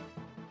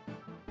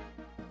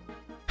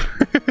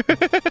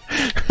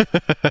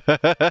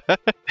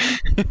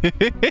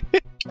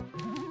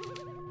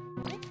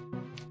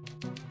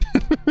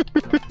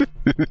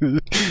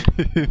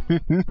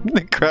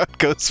 The crowd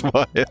goes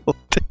wild.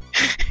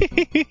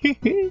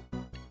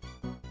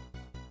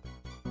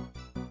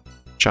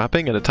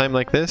 Shopping at a time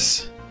like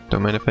this?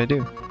 Don't mind if I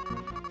do.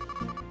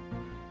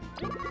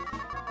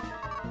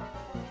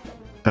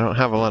 I don't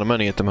have a lot of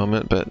money at the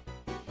moment, but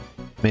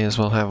may as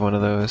well have one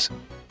of those.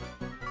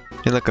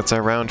 Hey look, it's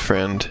our round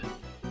friend.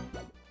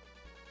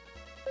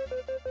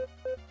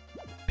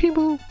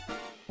 Peeboo!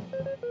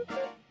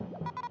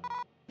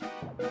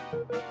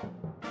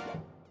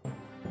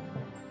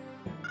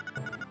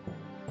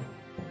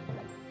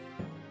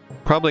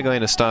 Probably going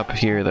to stop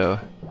here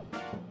though.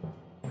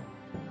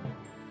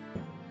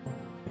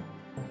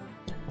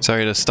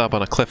 Sorry to stop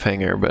on a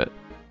cliffhanger, but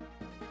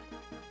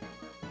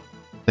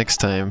next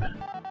time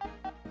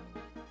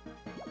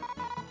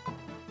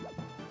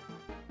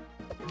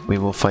we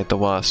will fight the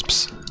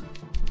wasps.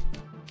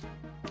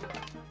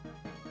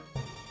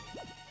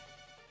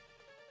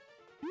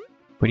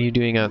 What are you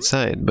doing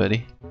outside,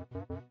 buddy?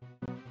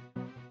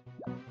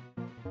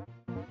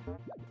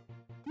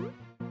 You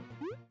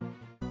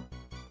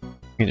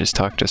can just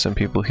talk to some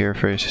people here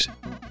first.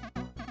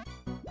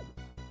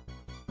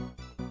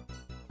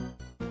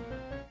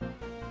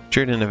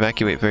 Sure didn't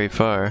evacuate very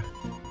far.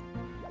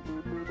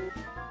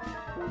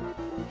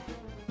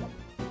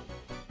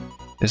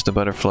 Is the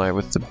butterfly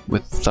with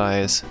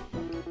thighs.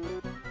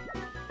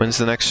 When's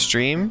the next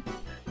stream?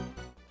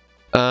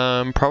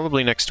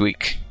 Probably next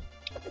week.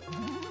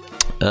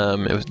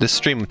 This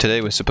stream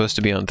today was supposed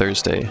to be on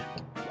Thursday,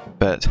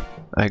 but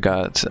I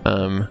got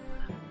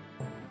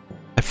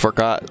I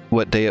forgot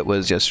what day it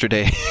was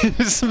yesterday.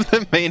 Is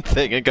the main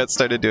thing. I got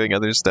started doing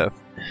other stuff.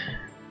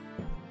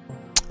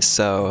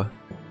 So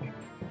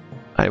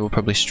I will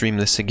probably stream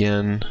this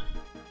again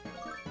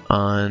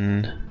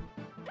on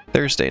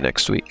Thursday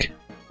next week.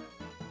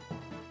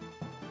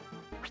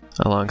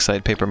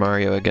 Alongside Paper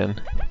Mario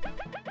again.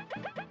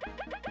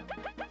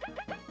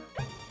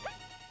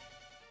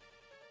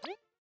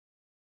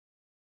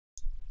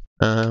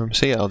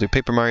 So yeah, I'll do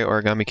Paper Mario,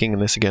 Origami King,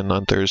 and this again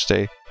on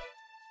Thursday.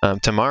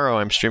 Tomorrow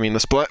I'm streaming the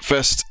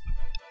Splatfest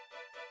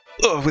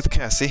with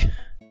Cassie.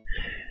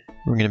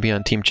 We're gonna be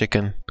on Team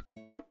Chicken.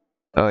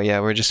 Oh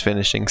yeah, we're just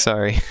finishing,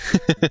 sorry.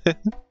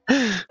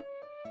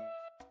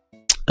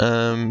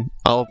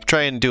 I'll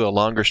try and do a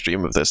longer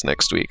stream of this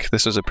next week.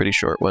 This was a pretty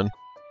short one,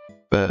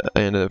 but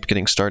I ended up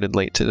getting started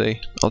late today.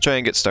 I'll try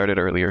and get started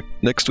earlier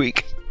next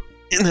week,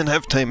 and then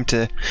have time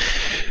to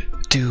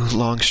do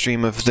long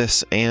stream of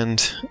this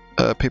and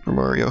Paper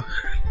Mario.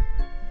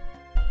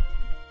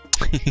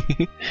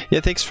 Yeah,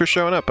 thanks for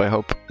showing up. I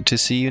hope to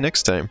see you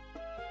next time.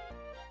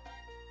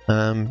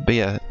 But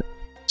yeah,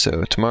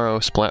 so tomorrow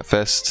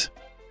Splatfest,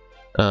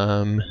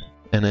 and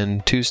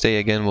then Tuesday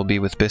again we'll be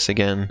with Biss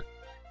again,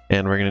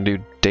 and we're gonna do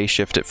Day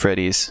Shift at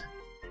Freddy's.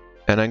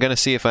 And I'm gonna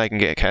see if I can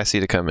get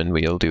Cassie to come and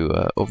we'll do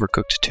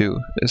Overcooked 2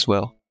 as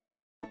well.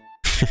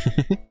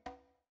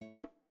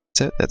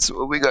 So that's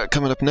what we got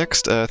coming up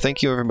next.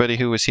 Thank you everybody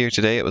who was here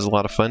today. It was a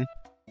lot of fun.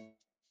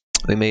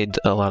 We made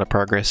a lot of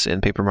progress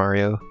in Paper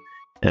Mario,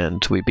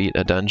 and we beat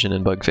a dungeon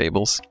in Bug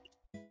Fables.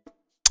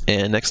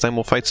 And next time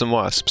we'll fight some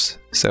wasps,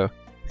 so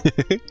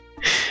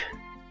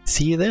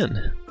see you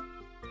then.